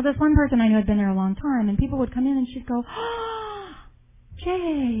so this one person I knew had been there a long time, and people would come in, and she'd go, oh,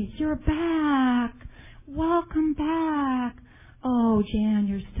 Jay, you're back. Welcome back. Oh, Jan,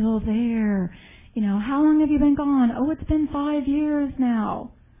 you're still there. How long have you been gone? Oh, it's been 5 years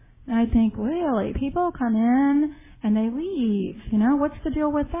now. And I think, really? People come in and they leave. What's the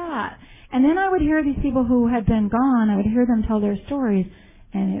deal with that? And then I would hear these people who had been gone, I would hear them tell their stories,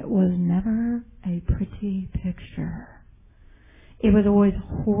 and it was never a pretty picture. It was always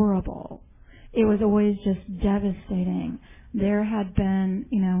horrible. It was always just devastating. There had been,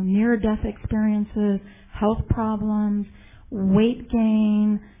 near-death experiences, health problems, weight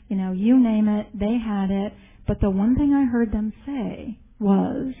gain, you name it, they had it. But the one thing I heard them say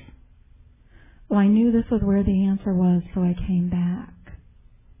was, well, I knew this was where the answer was, so I came back.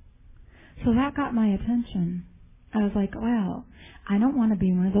 So that got my attention. I was like, well, I don't want to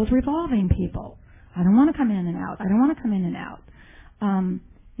be one of those revolving people. I don't want to come in and out. I don't want to come in and out.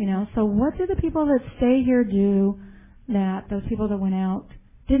 So what do the people that stay here do that those people that went out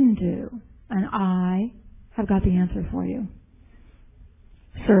didn't do? And I have got the answer for you.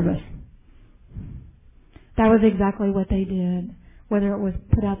 Service. That was exactly what they did. Whether it was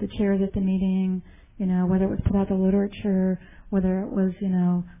put out the chairs at the meeting, whether it was put out the literature, whether it was,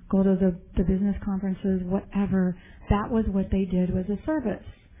 go to the business conferences, whatever, that was what they did, was a service.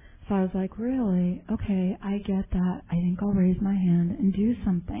 So I was like, really? Okay, I get that. I think I'll raise my hand and do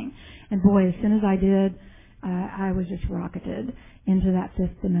something. And boy, as soon as I did, I was just rocketed into that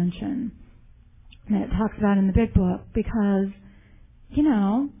fifth dimension. And it talks about in the big book because,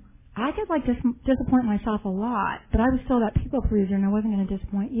 I could disappoint myself a lot, but I was still that people pleaser and I wasn't going to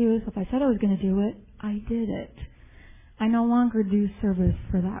disappoint you. So if I said I was going to do it, I did it. I no longer do service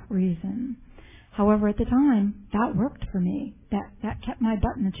for that reason. However, at the time, that worked for me. That kept my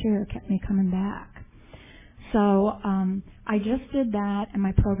butt in the chair, kept me coming back. So I just did that, and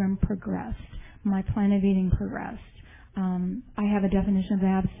my program progressed. My plan of eating progressed. I have a definition of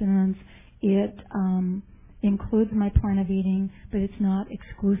abstinence. It includes my plan of eating, but it's not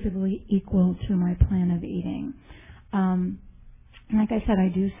exclusively equal to my plan of eating. Like I said, I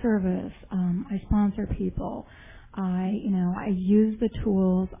do service. I sponsor people. I use the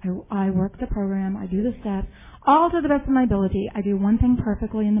tools. I work the program. I do the steps, all to the best of my ability. I do one thing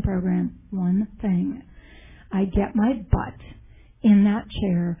perfectly in the program. One thing. I get my butt in that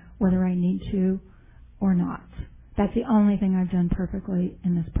chair whether I need to or not. That's the only thing I've done perfectly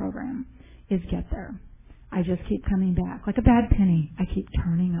in this program, is get there. I just keep coming back. Like a bad penny, I keep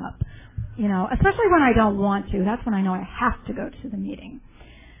turning up. Especially when I don't want to. That's when I know I have to go to the meeting.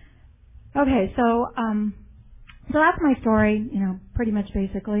 Okay, so that's my story, pretty much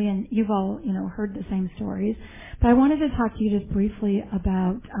basically, and you've all, heard the same stories. But I wanted to talk to you just briefly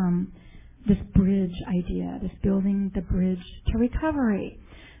about this bridge idea, this building the bridge to recovery.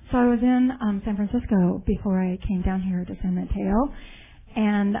 So I was in San Francisco before I came down here to San Mateo,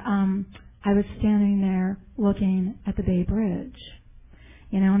 and I was standing there looking at the Bay Bridge.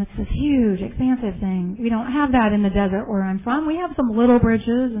 And it's this huge, expansive thing. We don't have that in the desert where I'm from. We have some little bridges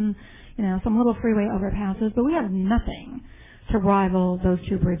and, some little freeway overpasses, but we have nothing to rival those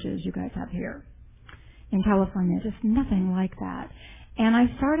two bridges you guys have here in California. Just nothing like that. And I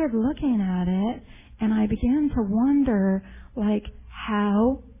started looking at it, and I began to wonder,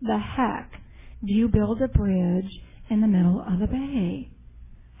 how the heck do you build a bridge in the middle of a bay?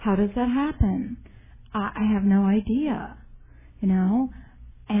 How does that happen? I have no idea,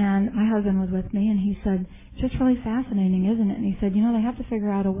 And my husband was with me, and he said, it's just really fascinating, isn't it? And he said, they have to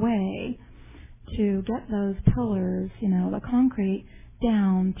figure out a way to get those pillars, the concrete,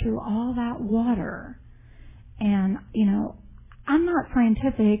 down through all that water. And, I'm not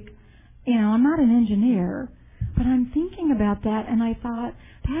scientific, I'm not an engineer, but I'm thinking about that, and I thought,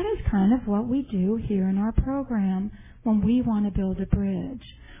 that is kind of what we do here in our program when we want to build a bridge.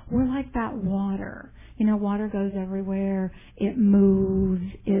 We're like that water. Water goes everywhere. It moves.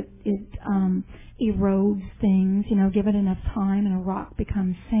 It erodes things. Give it enough time and a rock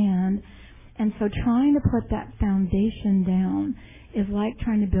becomes sand. And so trying to put that foundation down is like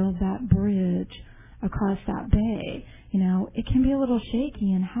trying to build that bridge across that bay. It can be a little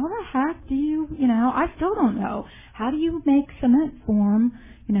shaky. And how the heck do you, I still don't know. How do you make cement form,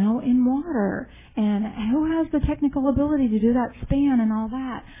 in water? And who has the technical ability to do that span and all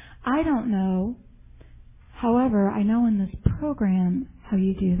that? I don't know. However, I know in this program how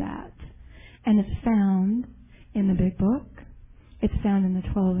you do that. And it's found in the Big Book. It's found in the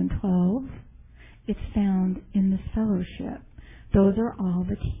 12 and 12. It's found in this fellowship. Those are all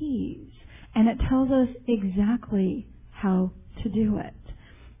the keys. And it tells us exactly how to do it.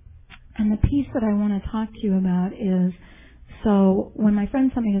 And the piece that I want to talk to you about is, so when my friend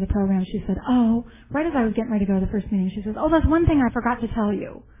sent me to the program, she said, right as I was getting ready to go to the first meeting, she says, there's one thing I forgot to tell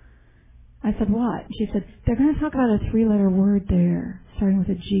you. I said, what? She said, they're going to talk about a 3-letter word there, starting with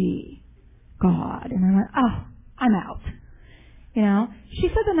a G, God. And I went, I'm out. She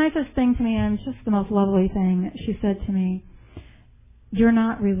said the nicest thing to me, and it's just the most lovely thing. She said to me, you're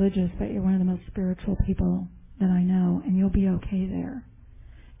not religious, but you're one of the most spiritual people that I know, and you'll be okay there.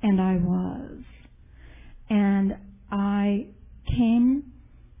 And I was. And I came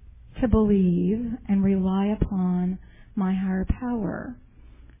to believe and rely upon my higher power,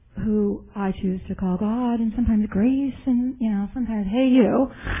 who I choose to call God, and sometimes grace, and, sometimes, hey,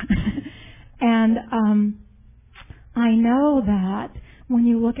 you. And I know that when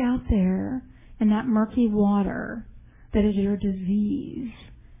you look out there in that murky water that is your disease,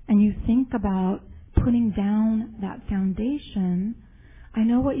 and you think about putting down that foundation, I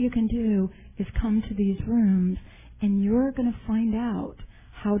know what you can do is come to these rooms, and you're going to find out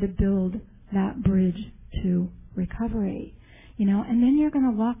how to build that bridge to recovery. And then you're going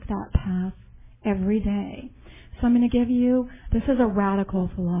to walk that path every day. So I'm going to give you, this is a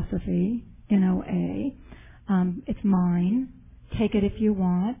radical philosophy in OA. It's mine. Take it if you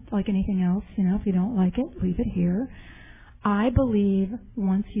want, like anything else. If you don't like it, leave it here. I believe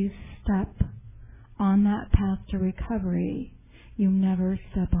once you step on that path to recovery, you never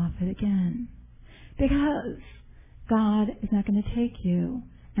step off it again. Because God is not going to take you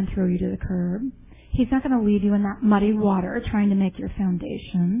and throw you to the curb. He's not going to leave you in that muddy water trying to make your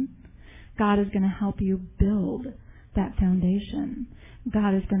foundation. God is going to help you build that foundation.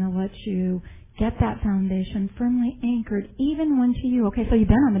 God is going to let you get that foundation firmly anchored even when to you. Okay, so you've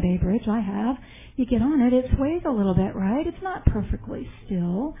been on the Bay Bridge. I have. You get on it. It sways a little bit, right? It's not perfectly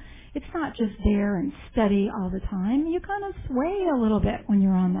still. It's not just there and steady all the time. You kind of sway a little bit when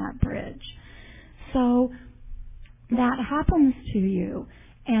you're on that bridge. So that happens to you,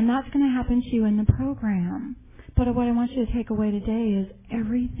 and that's going to happen to you in the program. But what I want you to take away today is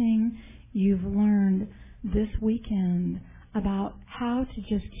everything you've learned this weekend about how to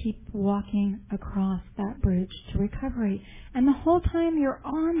just keep walking across that bridge to recovery. And the whole time you're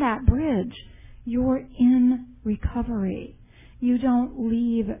on that bridge, you're in recovery. You don't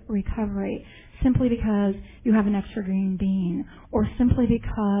leave recovery simply because you have an extra green bean, or simply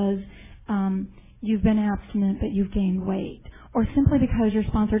because you've been abstinent but you've gained weight, or simply because your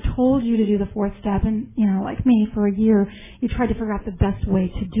sponsor told you to do the fourth step, and, like me, for a year, you tried to figure out the best way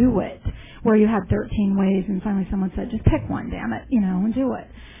to do it, where you had 13 ways, and finally someone said, just pick one, damn it, and do it.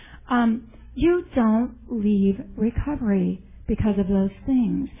 You don't leave recovery because of those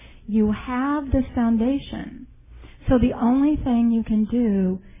things. You have this foundation. So the only thing you can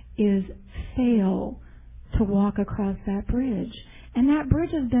do is fail to walk across that bridge. And that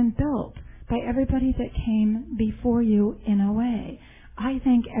bridge has been built by everybody that came before you in OA. I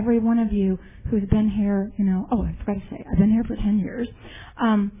thank every one of you who's been here, I forgot to say, I've been here for 10 years.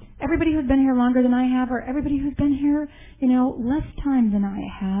 Everybody who's been here longer than I have, or everybody who's been here, less time than I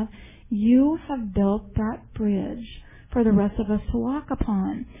have, you have built that bridge for the rest of us to walk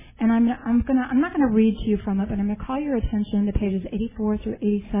upon. And I'm not gonna read to you from it, but I'm gonna call your attention to pages 84 through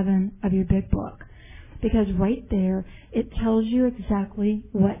 87 of your big book. Because right there, it tells you exactly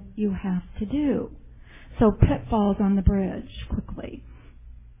what you have to do. So pitfalls on the bridge, quickly.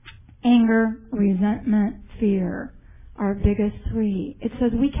 Anger, resentment, fear, our biggest three. It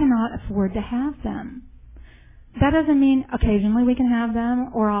says we cannot afford to have them. That doesn't mean occasionally we can have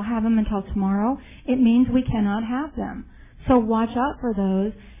them, or I'll have them until tomorrow. It means we cannot have them. So watch out for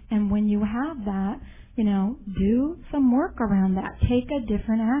those, and when you have that, do some work around that. Take a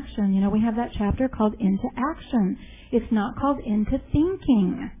different action. We have that chapter called Into Action. It's not called Into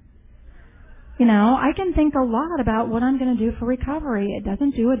Thinking. I can think a lot about what I'm going to do for recovery. It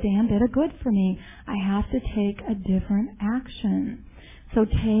doesn't do a damn bit of good for me. I have to take a different action. So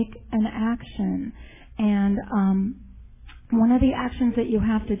take an action. And one of the actions that you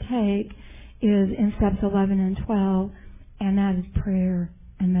have to take is in steps 11 and 12, and that is prayer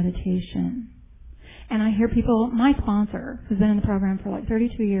and meditation. And I hear people, my sponsor, who's been in the program for like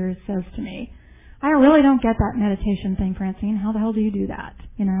 32 years, says to me, I really don't get that meditation thing, Francine. How the hell do you do that?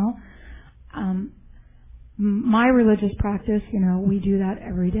 My religious practice, we do that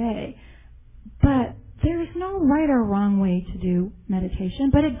every day. But there's no right or wrong way to do meditation,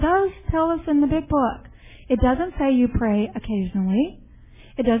 but it does tell us in the big book. It doesn't say you pray occasionally.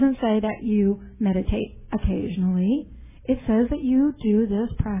 It doesn't say that you meditate occasionally. It says that you do this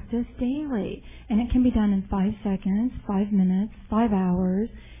practice daily. And it can be done in 5 seconds, 5 minutes, 5 hours.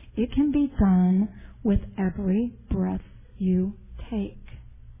 It can be done with every breath you take.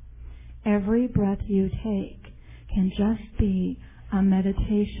 Every breath you take can just be a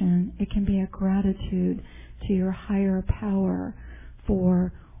meditation. It can be a gratitude to your higher power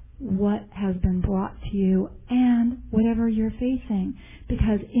for what has been brought to you and whatever you're facing.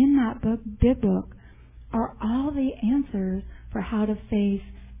 Because in that book, big book, are all the answers for how to face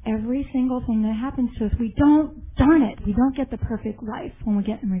every single thing that happens to us. We don't get the perfect life when we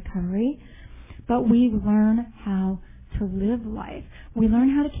get in recovery, but we learn how to live life. We learn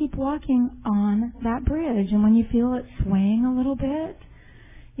how to keep walking on that bridge. And when you feel it swaying a little bit,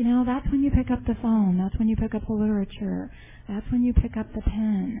 that's when you pick up the phone. That's when you pick up the literature. That's when you pick up the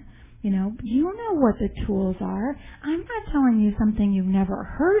pen. You know what the tools are. I'm not telling you something you've never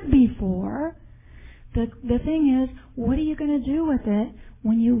heard before. The thing is, what are you going to do with it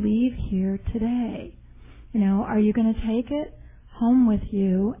when you leave here today? Are you going to take it home with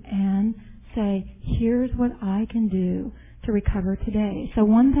you and say, here's what I can do to recover today? So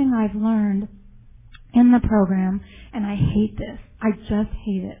one thing I've learned in the program, and I hate this, I just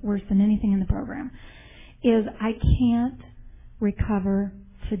hate it worse than anything in the program, is I can't recover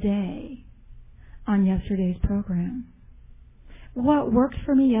today on yesterday's program. What worked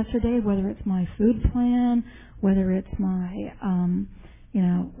for me yesterday, whether it's my food plan, whether it's my,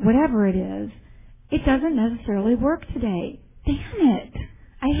 whatever it is, it doesn't necessarily work today. Damn it.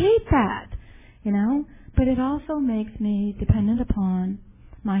 I hate that, But it also makes me dependent upon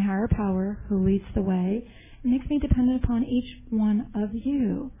my higher power who leads the way. It makes me dependent upon each one of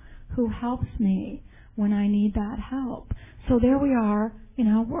you who helps me when I need that help. So there we are,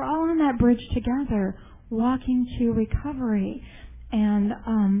 we're all on that bridge together, walking to recovery. And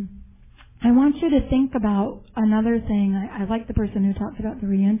I want you to think about another thing. I like the person who talked about the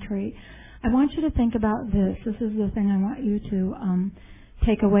reentry. I want you to think about this. This is the thing I want you to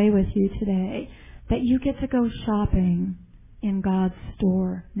take away with you today, that you get to go shopping in God's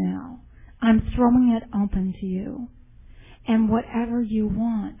store now. I'm throwing it open to you. And whatever you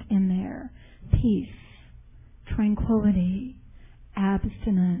want in there, peace, tranquility,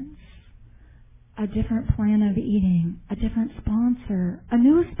 abstinence, a different plan of eating, a different sponsor, a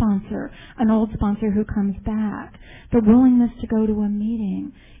new sponsor, an old sponsor who comes back, the willingness to go to a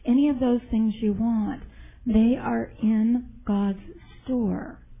meeting, any of those things you want, they are in God's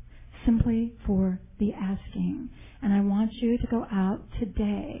store simply for the asking. And I want you to go out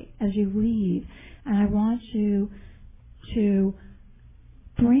today as you leave, and I want you to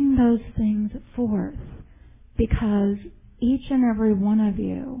bring those things forth, because each and every one of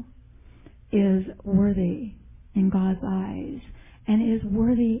you is worthy in God's eyes and is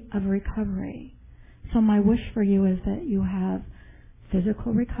worthy of recovery. So my wish for you is that you have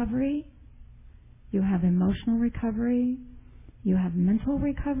physical recovery, you have emotional recovery, you have mental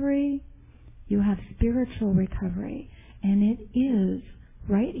recovery, you have spiritual recovery, and it is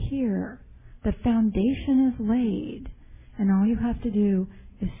right here. The foundation is laid, and all you have to do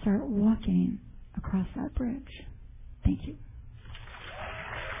is start walking across that bridge. Thank you.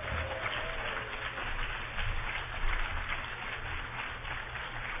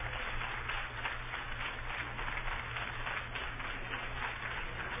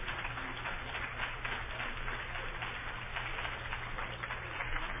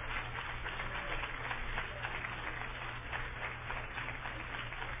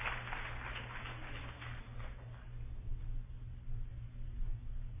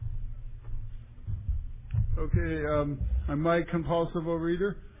 Okay, I'm Mike, compulsive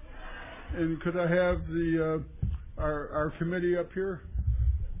overeater, and could I have the our committee up here?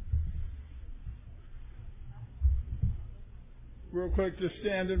 Real quick, just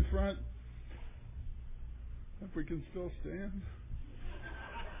stand in front. If we can still stand.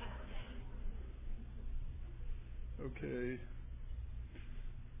 Okay.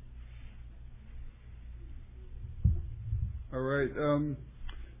 All right.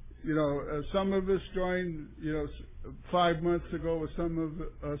 Some of us joined, 5 months ago. Some of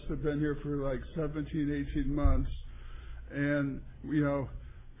us have been here for like 17, 18 months. And, we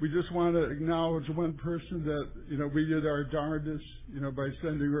just want to acknowledge one person that, we did our darndest, by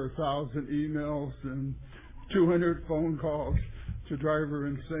sending her 1,000 emails and 200 phone calls to drive her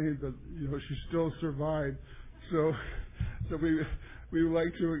insane, but, she still survived. So we would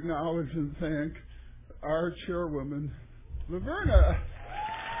like to acknowledge and thank our chairwoman, Laverna.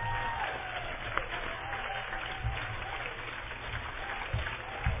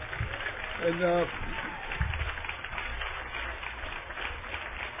 And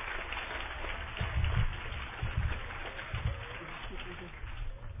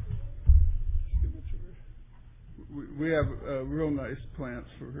we have real nice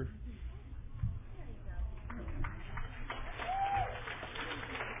plants for her.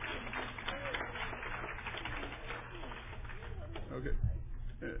 Okay.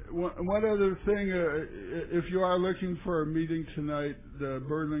 One other thing, if you are looking for a meeting tonight, the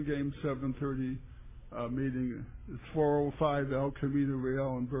Burlingame 7:30 meeting, it's 405 El Camino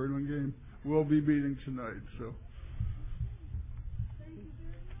Real in Burlingame. We'll be meeting tonight, so.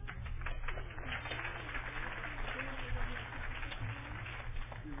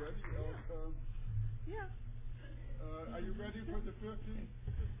 You ready? Yeah. Are you ready for the 50?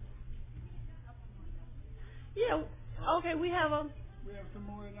 Yeah. Okay, we have some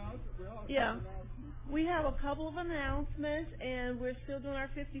more announcements. Yeah. We have a couple of announcements, and we're still doing our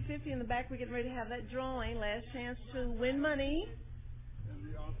 50-50 in the back. We're getting ready to have that drawing, last chance to win money. And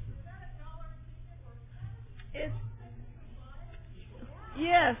the auction.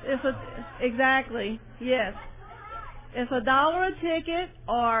 Exactly. Yes. It's $1 a ticket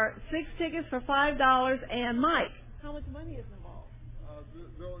or 6 tickets for $5. And Mike, how much money is involved?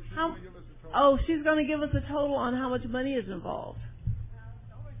 She's going to give us a total on how much money is involved.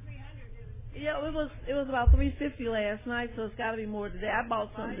 Yeah, it was about $350 last night, so it's got to be more today. I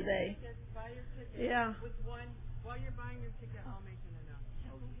bought some today. Buy your ticket. Yeah. With one, while you're buying your ticket, I'll make an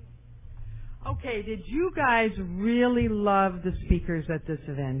announcement. Okay, did you guys really love the speakers at this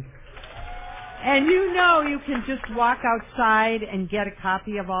event? And you can just walk outside and get a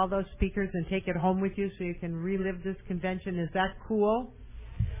copy of all those speakers and take it home with you so you can relive this convention. Is that cool?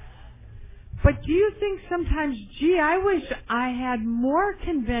 But do you think sometimes, I wish I had more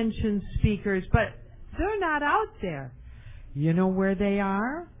convention speakers, but they're not out there. You know where they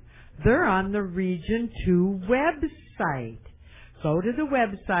are? They're on the Region 2 website. Go to the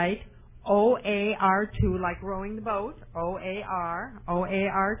website, OAR2, like rowing the boat,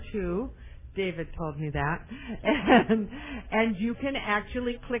 OAR2. David told me that. And you can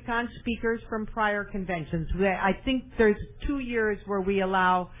actually click on speakers from prior conventions. I think there's 2 years where we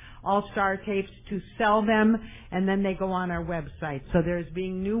allow All-Star tapes to sell them, and then they go on our website. So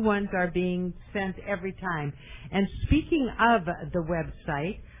new ones are being sent every time. And speaking of the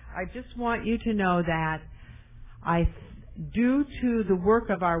website, I just want you to know that due to the work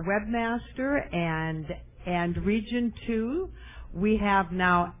of our webmaster and Region 2, we have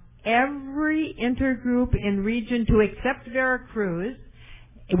now every intergroup in Region 2 except Veracruz,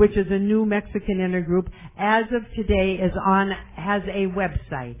 which is a new Mexican intergroup, as of today has a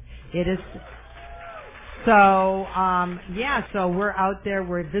website. It is so we're out there,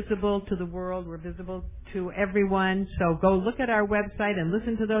 we're visible to the world, we're visible to everyone. So go look at our website and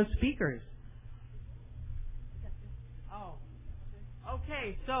listen to those speakers.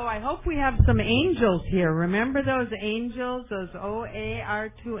 Okay, so I hope we have some angels here. Remember those angels, those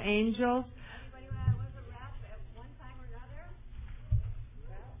OAR2 angels? Anybody was a rep at one time or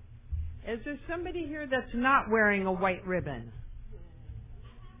another? Is there somebody here that's not wearing a white ribbon?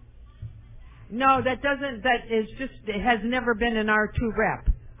 No, it has never been an R2 rep.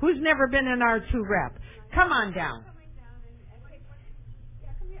 Who's never been an R2 rep? Come on down.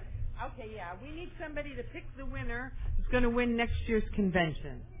 Okay, yeah, we need somebody to pick the winner who's going to win next year's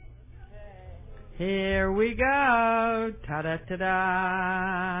convention. Here we go.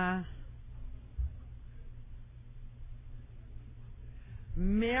 Ta-da-ta-da.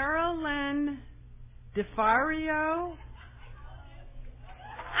 Marilyn DeFario.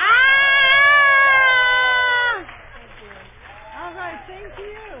 All right, thank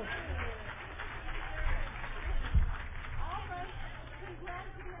you.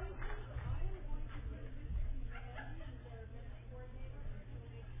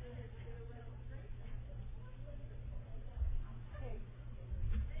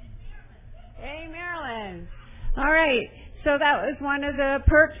 Hey, Marilyn. All right. So that was one of the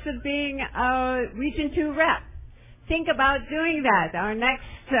perks of being a Region 2 rep. Think about doing that. Our next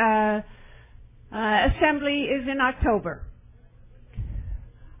assembly is in October.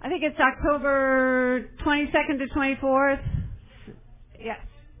 I think it's October 22nd to 24th. Yes.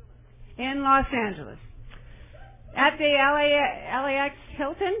 In Los Angeles. At the LAX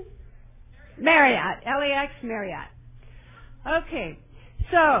Hilton? Marriott. LAX Marriott. Okay.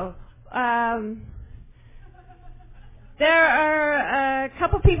 So, there are a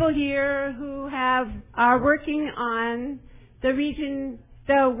couple people here who are working on the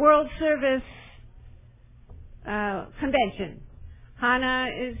World Service Convention. Hannah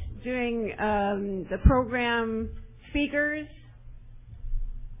is doing the program speakers.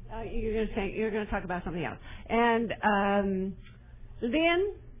 You're going to talk about something else. And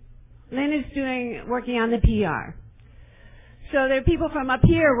Lynn is working on the PR. So there are people from up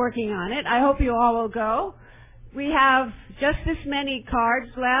here working on it. I hope you all will go. We have just this many cards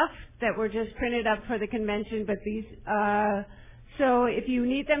left that were just printed up for the convention, but these, so if you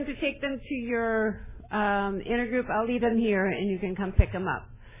need them to take them to your intergroup, I'll leave them here and you can come pick them up.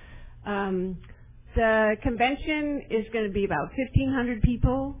 The convention is going to be about 1,500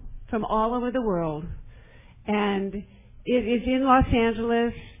 people from all over the world, and it is in Los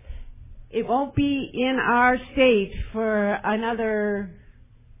Angeles. It won't be in our state for another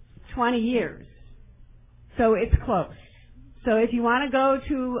 20 years. So it's close. So if you want to go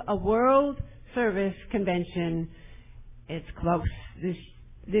to a World Service Convention, it's close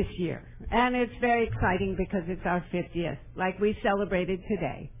this year. And it's very exciting because it's our 50th, like we celebrated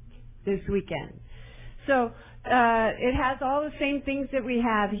today, this weekend. So it has all the same things that we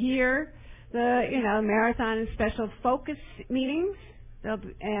have here, the marathon and special focus meetings,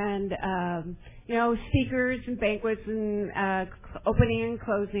 and speakers and banquets and opening and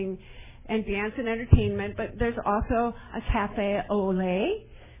closing and dance and entertainment. But there's also a cafe au lait,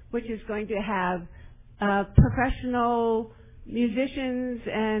 which is going to have professional musicians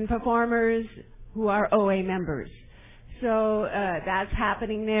and performers who are OA members. So that's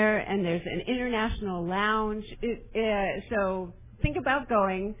happening there, and there's an international lounge. So think about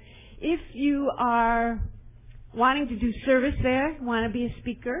going. If you are wanting to do service there, want to be a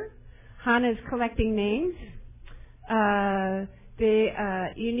speaker, Hannah's collecting names.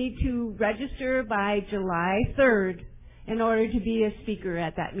 You need to register by July 3rd in order to be a speaker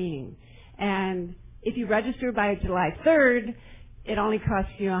at that meeting. And if you register by July 3rd, it only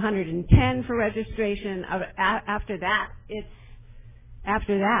costs you $110 for registration. After that,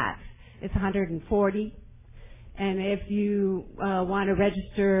 it's $140. And if you want to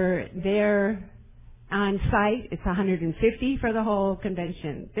register there on site, it's $150 for the whole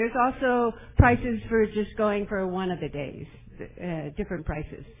convention. There's also prices for just going for one of the days, different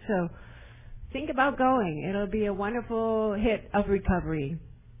prices. So think about going. It'll be a wonderful hit of recovery.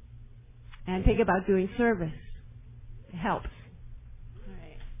 And think about doing service. It helps.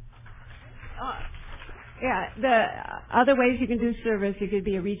 All right. Yeah, the other ways you can do service, you could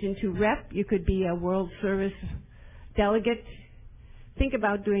be a Region 2 rep, you could be a World Service delegate. Think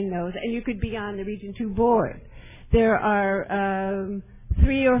about doing those, and you could be on the Region 2 board. There are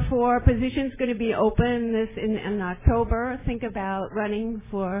 3 or 4 positions going to be open in October. Think about running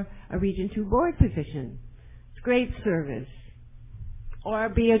for a Region 2 board position. It's great service. Or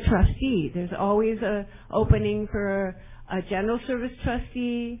be a trustee. There's always a opening for a general service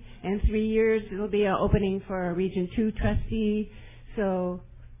trustee. In 3 years, there'll be an opening for a Region 2 trustee. So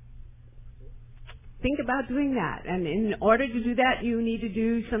think about doing that. And in order to do that, you need to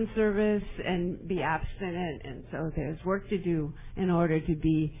do some service and be abstinent. And so there's work to do in order to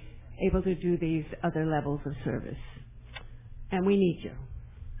be able to do these other levels of service. And we need you.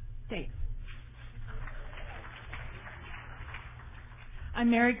 Thanks. I'm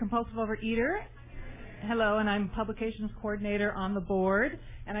Mary, compulsive overeater. Hello, and I'm publications coordinator on the board.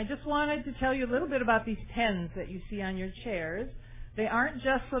 And I just wanted to tell you a little bit about these pens that you see on your chairs. They aren't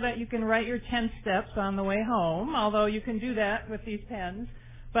just so that you can write your 10 steps on the way home, although you can do that with these pens.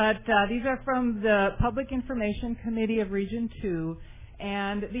 But these are from the Public Information Committee of Region 2.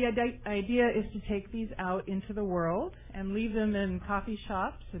 And the idea is to take these out into the world and leave them in coffee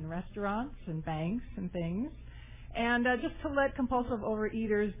shops and restaurants and banks and things. And just to let compulsive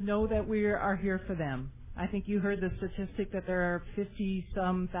overeaters know that we are here for them. I think you heard the statistic that there are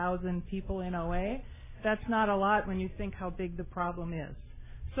 50-some thousand people in OA. That's not a lot when you think how big the problem is.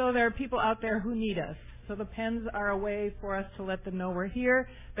 So there are people out there who need us. So the pens are a way for us to let them know we're here.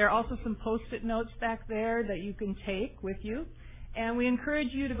 There are also some Post-it notes back there that you can take with you. And we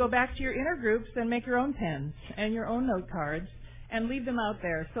encourage you to go back to your intergroups and make your own pens and your own note cards and leave them out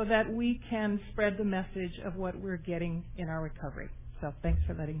there so that we can spread the message of what we're getting in our recovery. So thanks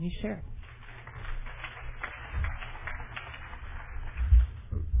for letting me share.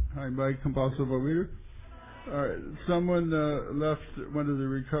 Hi, Mike, compulsive overeater. All right, someone left one of the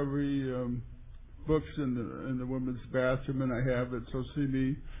recovery books in the women's bathroom, and I have it. So see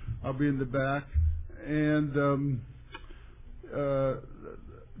me. I'll be in the back, and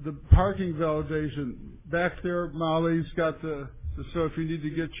the parking validation back there. Molly's got the. So if you need to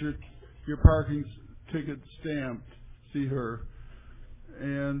get your parking ticket stamped, see her.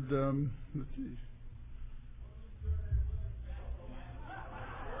 And let's see.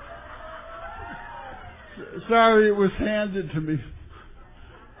 Sorry, it was handed to me.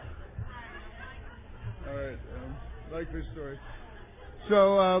 All right, likely story.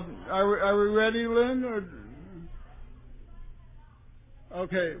 So are we ready, Lynn? Or?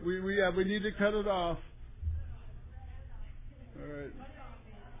 Okay, we need to cut it off. All right.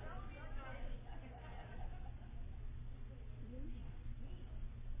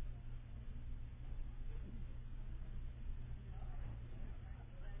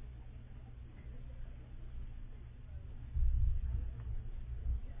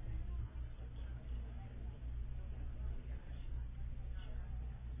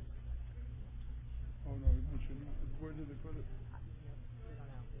 Oh no, where did they put it?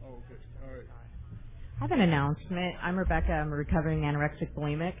 Oh, okay. All right. I have an announcement. I'm Rebecca. I'm a recovering anorexic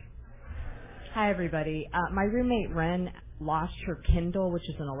bulimic. Hi, everybody. My roommate, Ren, lost her Kindle, which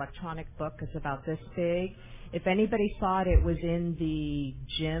is an electronic book. It's about this big. If anybody saw it, it was in the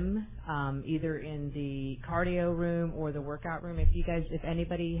gym, either in the cardio room or the workout room. If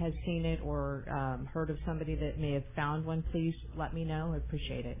anybody has seen it or heard of somebody that may have found one, please let me know. I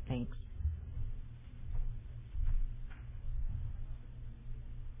appreciate it. Thanks.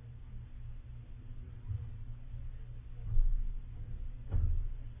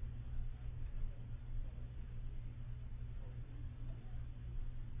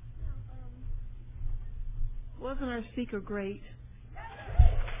 Wasn't our speaker great?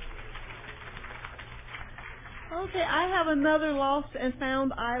 Okay, I have another lost and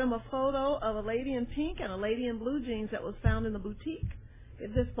found item, a photo of a lady in pink and a lady in blue jeans that was found in the boutique.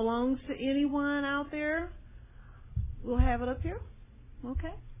 If this belongs to anyone out there, we'll have it up here.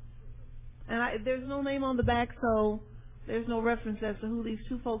 Okay? And there's no name on the back, so there's no reference as to who these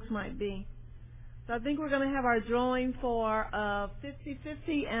two folks might be. So I think we're going to have our drawing for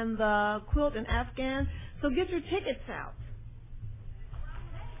 50-50 and the quilt and Afghan. So get your tickets out.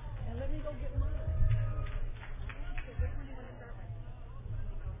 And let me go get mine.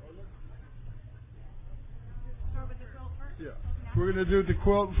 Start with the quilt first? Yeah. We're going to do the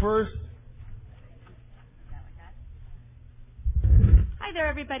quilt first. Hi there,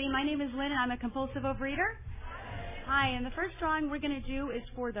 everybody. My name is Lynn, and I'm a compulsive overeater. Hi, and the first drawing we're going to do is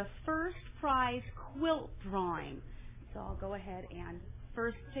for the first prize quilt drawing. So I'll go ahead and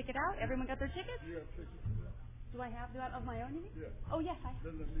first ticket out. Everyone got their tickets? Yeah, tickets. Do I have that of my own, you mean? Yeah. Oh, yes, I have.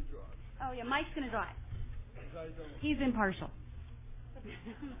 Then let me draw it. Oh, yeah, Mike's going to draw it. 'Cause I don't. He's impartial.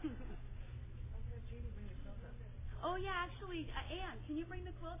 Oh, yeah, actually, Anne, can you bring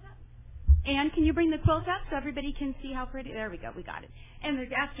the quilt up? Anne, can you bring the quilt up so everybody can see how pretty? There we go, we got it. And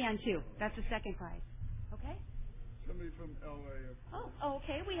there's Afghan, too. That's the second prize. Okay? Somebody from L.A. Oh,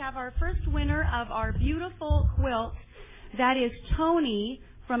 okay. We have our first winner of our beautiful quilt. That is Tony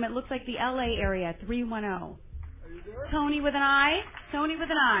from, it looks like the L.A. area, 310. Are you there? Tony with an I. Tony with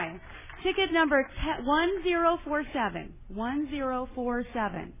an I. Ticket number 1047.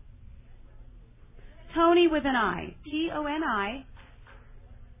 1047. Tony with an I. Toni.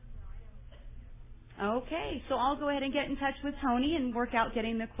 Okay, so I'll go ahead and get in touch with Tony and work out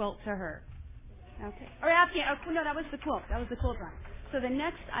getting the quilt to her. Okay. Or Afghan. Oh, no, that was the quilt. That was the quilt drawing. So the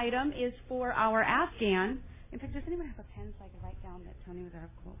next item is for our Afghan. In fact, does anyone have a pen so I can write down that Tony was our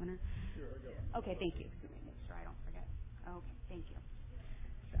quilt winner? Sure, I got it. Okay, thank you. Make sure I don't forget. Okay, thank you.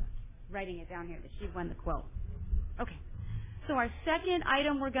 So, writing it down here that she won the quilt. Okay. So our second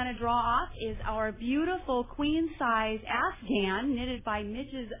item we're going to draw off is our beautiful queen-size Afghan knitted by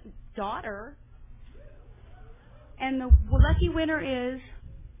Mitch's daughter. And the lucky winner is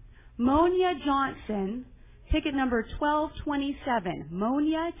Monia Johnson, ticket number 1227.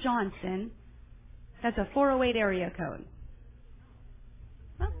 Monia Johnson. That's a 408 area code.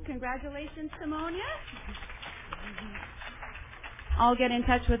 Well, congratulations to Monia. I'll get in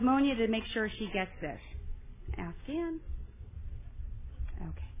touch with Monia to make sure she gets this. Afghan.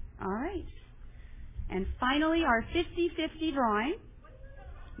 Okay. All right. And finally, our 50-50 drawing.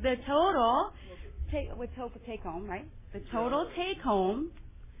 The total take home, right? The total take home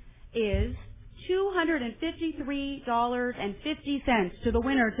is $253.50 to the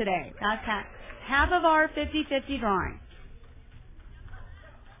winner today. That's half of our 50-50 drawing.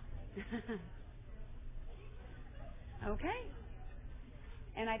 Okay.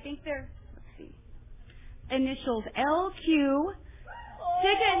 And I think they're, let's see, initials LQ.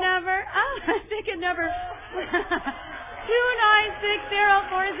 Ticket number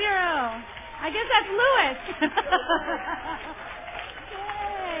 296040. I guess that's Lewis.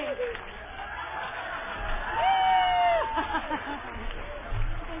 Yay.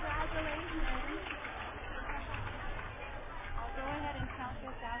 Congratulations. I'll go ahead and count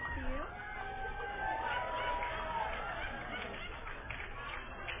this out to you.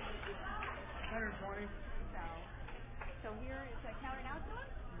 So here, is that counted out to us?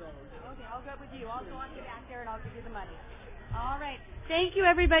 No. Okay, I'll go with you. I'll go on to back there and I'll give you the money. All right. Thank you,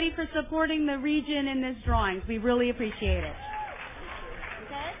 everybody, for supporting the region in this drawings. We really appreciate it.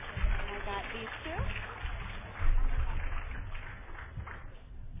 Okay. I got these two.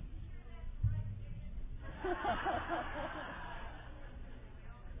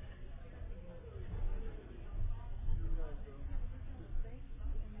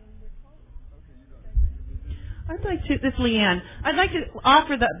 I'd like to, this is Leanne, I'd like to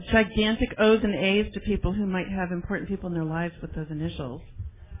offer the gigantic O's and A's to people who might have important people in their lives with those initials.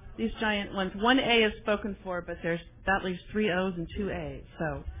 These giant ones. One A is spoken for, but that leaves 3 O's and 2 A's.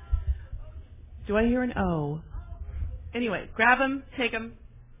 So, do I hear an O? Anyway, grab them, take them.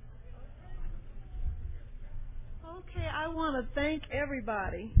 Okay, I want to thank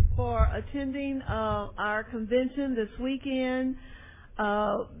everybody for attending our convention this weekend.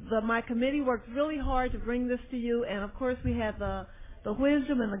 My committee worked really hard to bring this to you, and of course we had the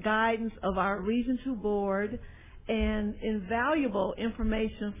wisdom and the guidance of our Region 2 board and invaluable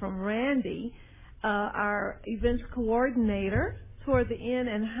information from Randy, our events coordinator, toward the end,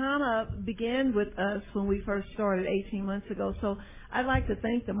 and Hannah began with us when we first started 18 months ago. So I'd like to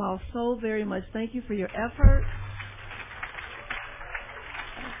thank them all so very much. Thank you for your effort.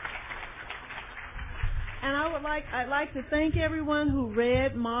 And I'd like to thank everyone who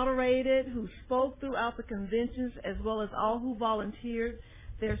read, moderated, who spoke throughout the conventions, as well as all who volunteered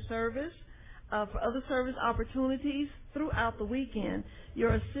their service for other service opportunities throughout the weekend.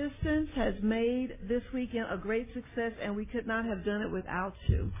 Your assistance has made this weekend a great success, and we could not have done it without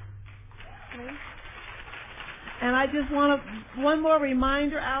you. Okay. And I just want one more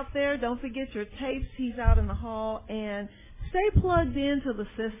reminder out there, don't forget your tapes. He's out in the hall, and stay plugged into the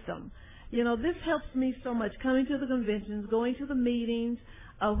system. You know, this helps me so much, coming to the conventions, going to the meetings,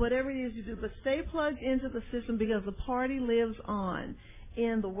 whatever it is you do. But stay plugged into the system because the party lives on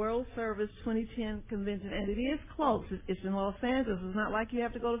in the World Service 2010 convention. And it is close. It's in Los Angeles. It's not like you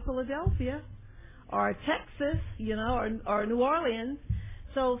have to go to Philadelphia or Texas, or New Orleans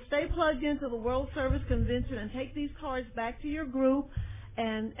So stay plugged into the World Service Convention and take these cards back to your group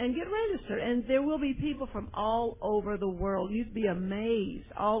and get registered. And there will be people from all over the world. You'd be amazed.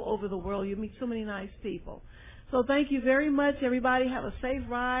 All over the world. You'll meet so many nice people. So thank you very much, everybody. Have a safe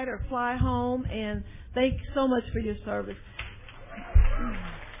ride or fly home. And thank you so much for your service.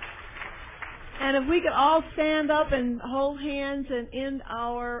 And if we could all stand up and hold hands and end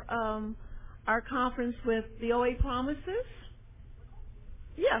our conference with the OA promises.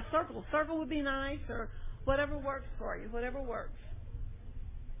 Yeah, circle. Circle would be nice, or whatever works for you, whatever works.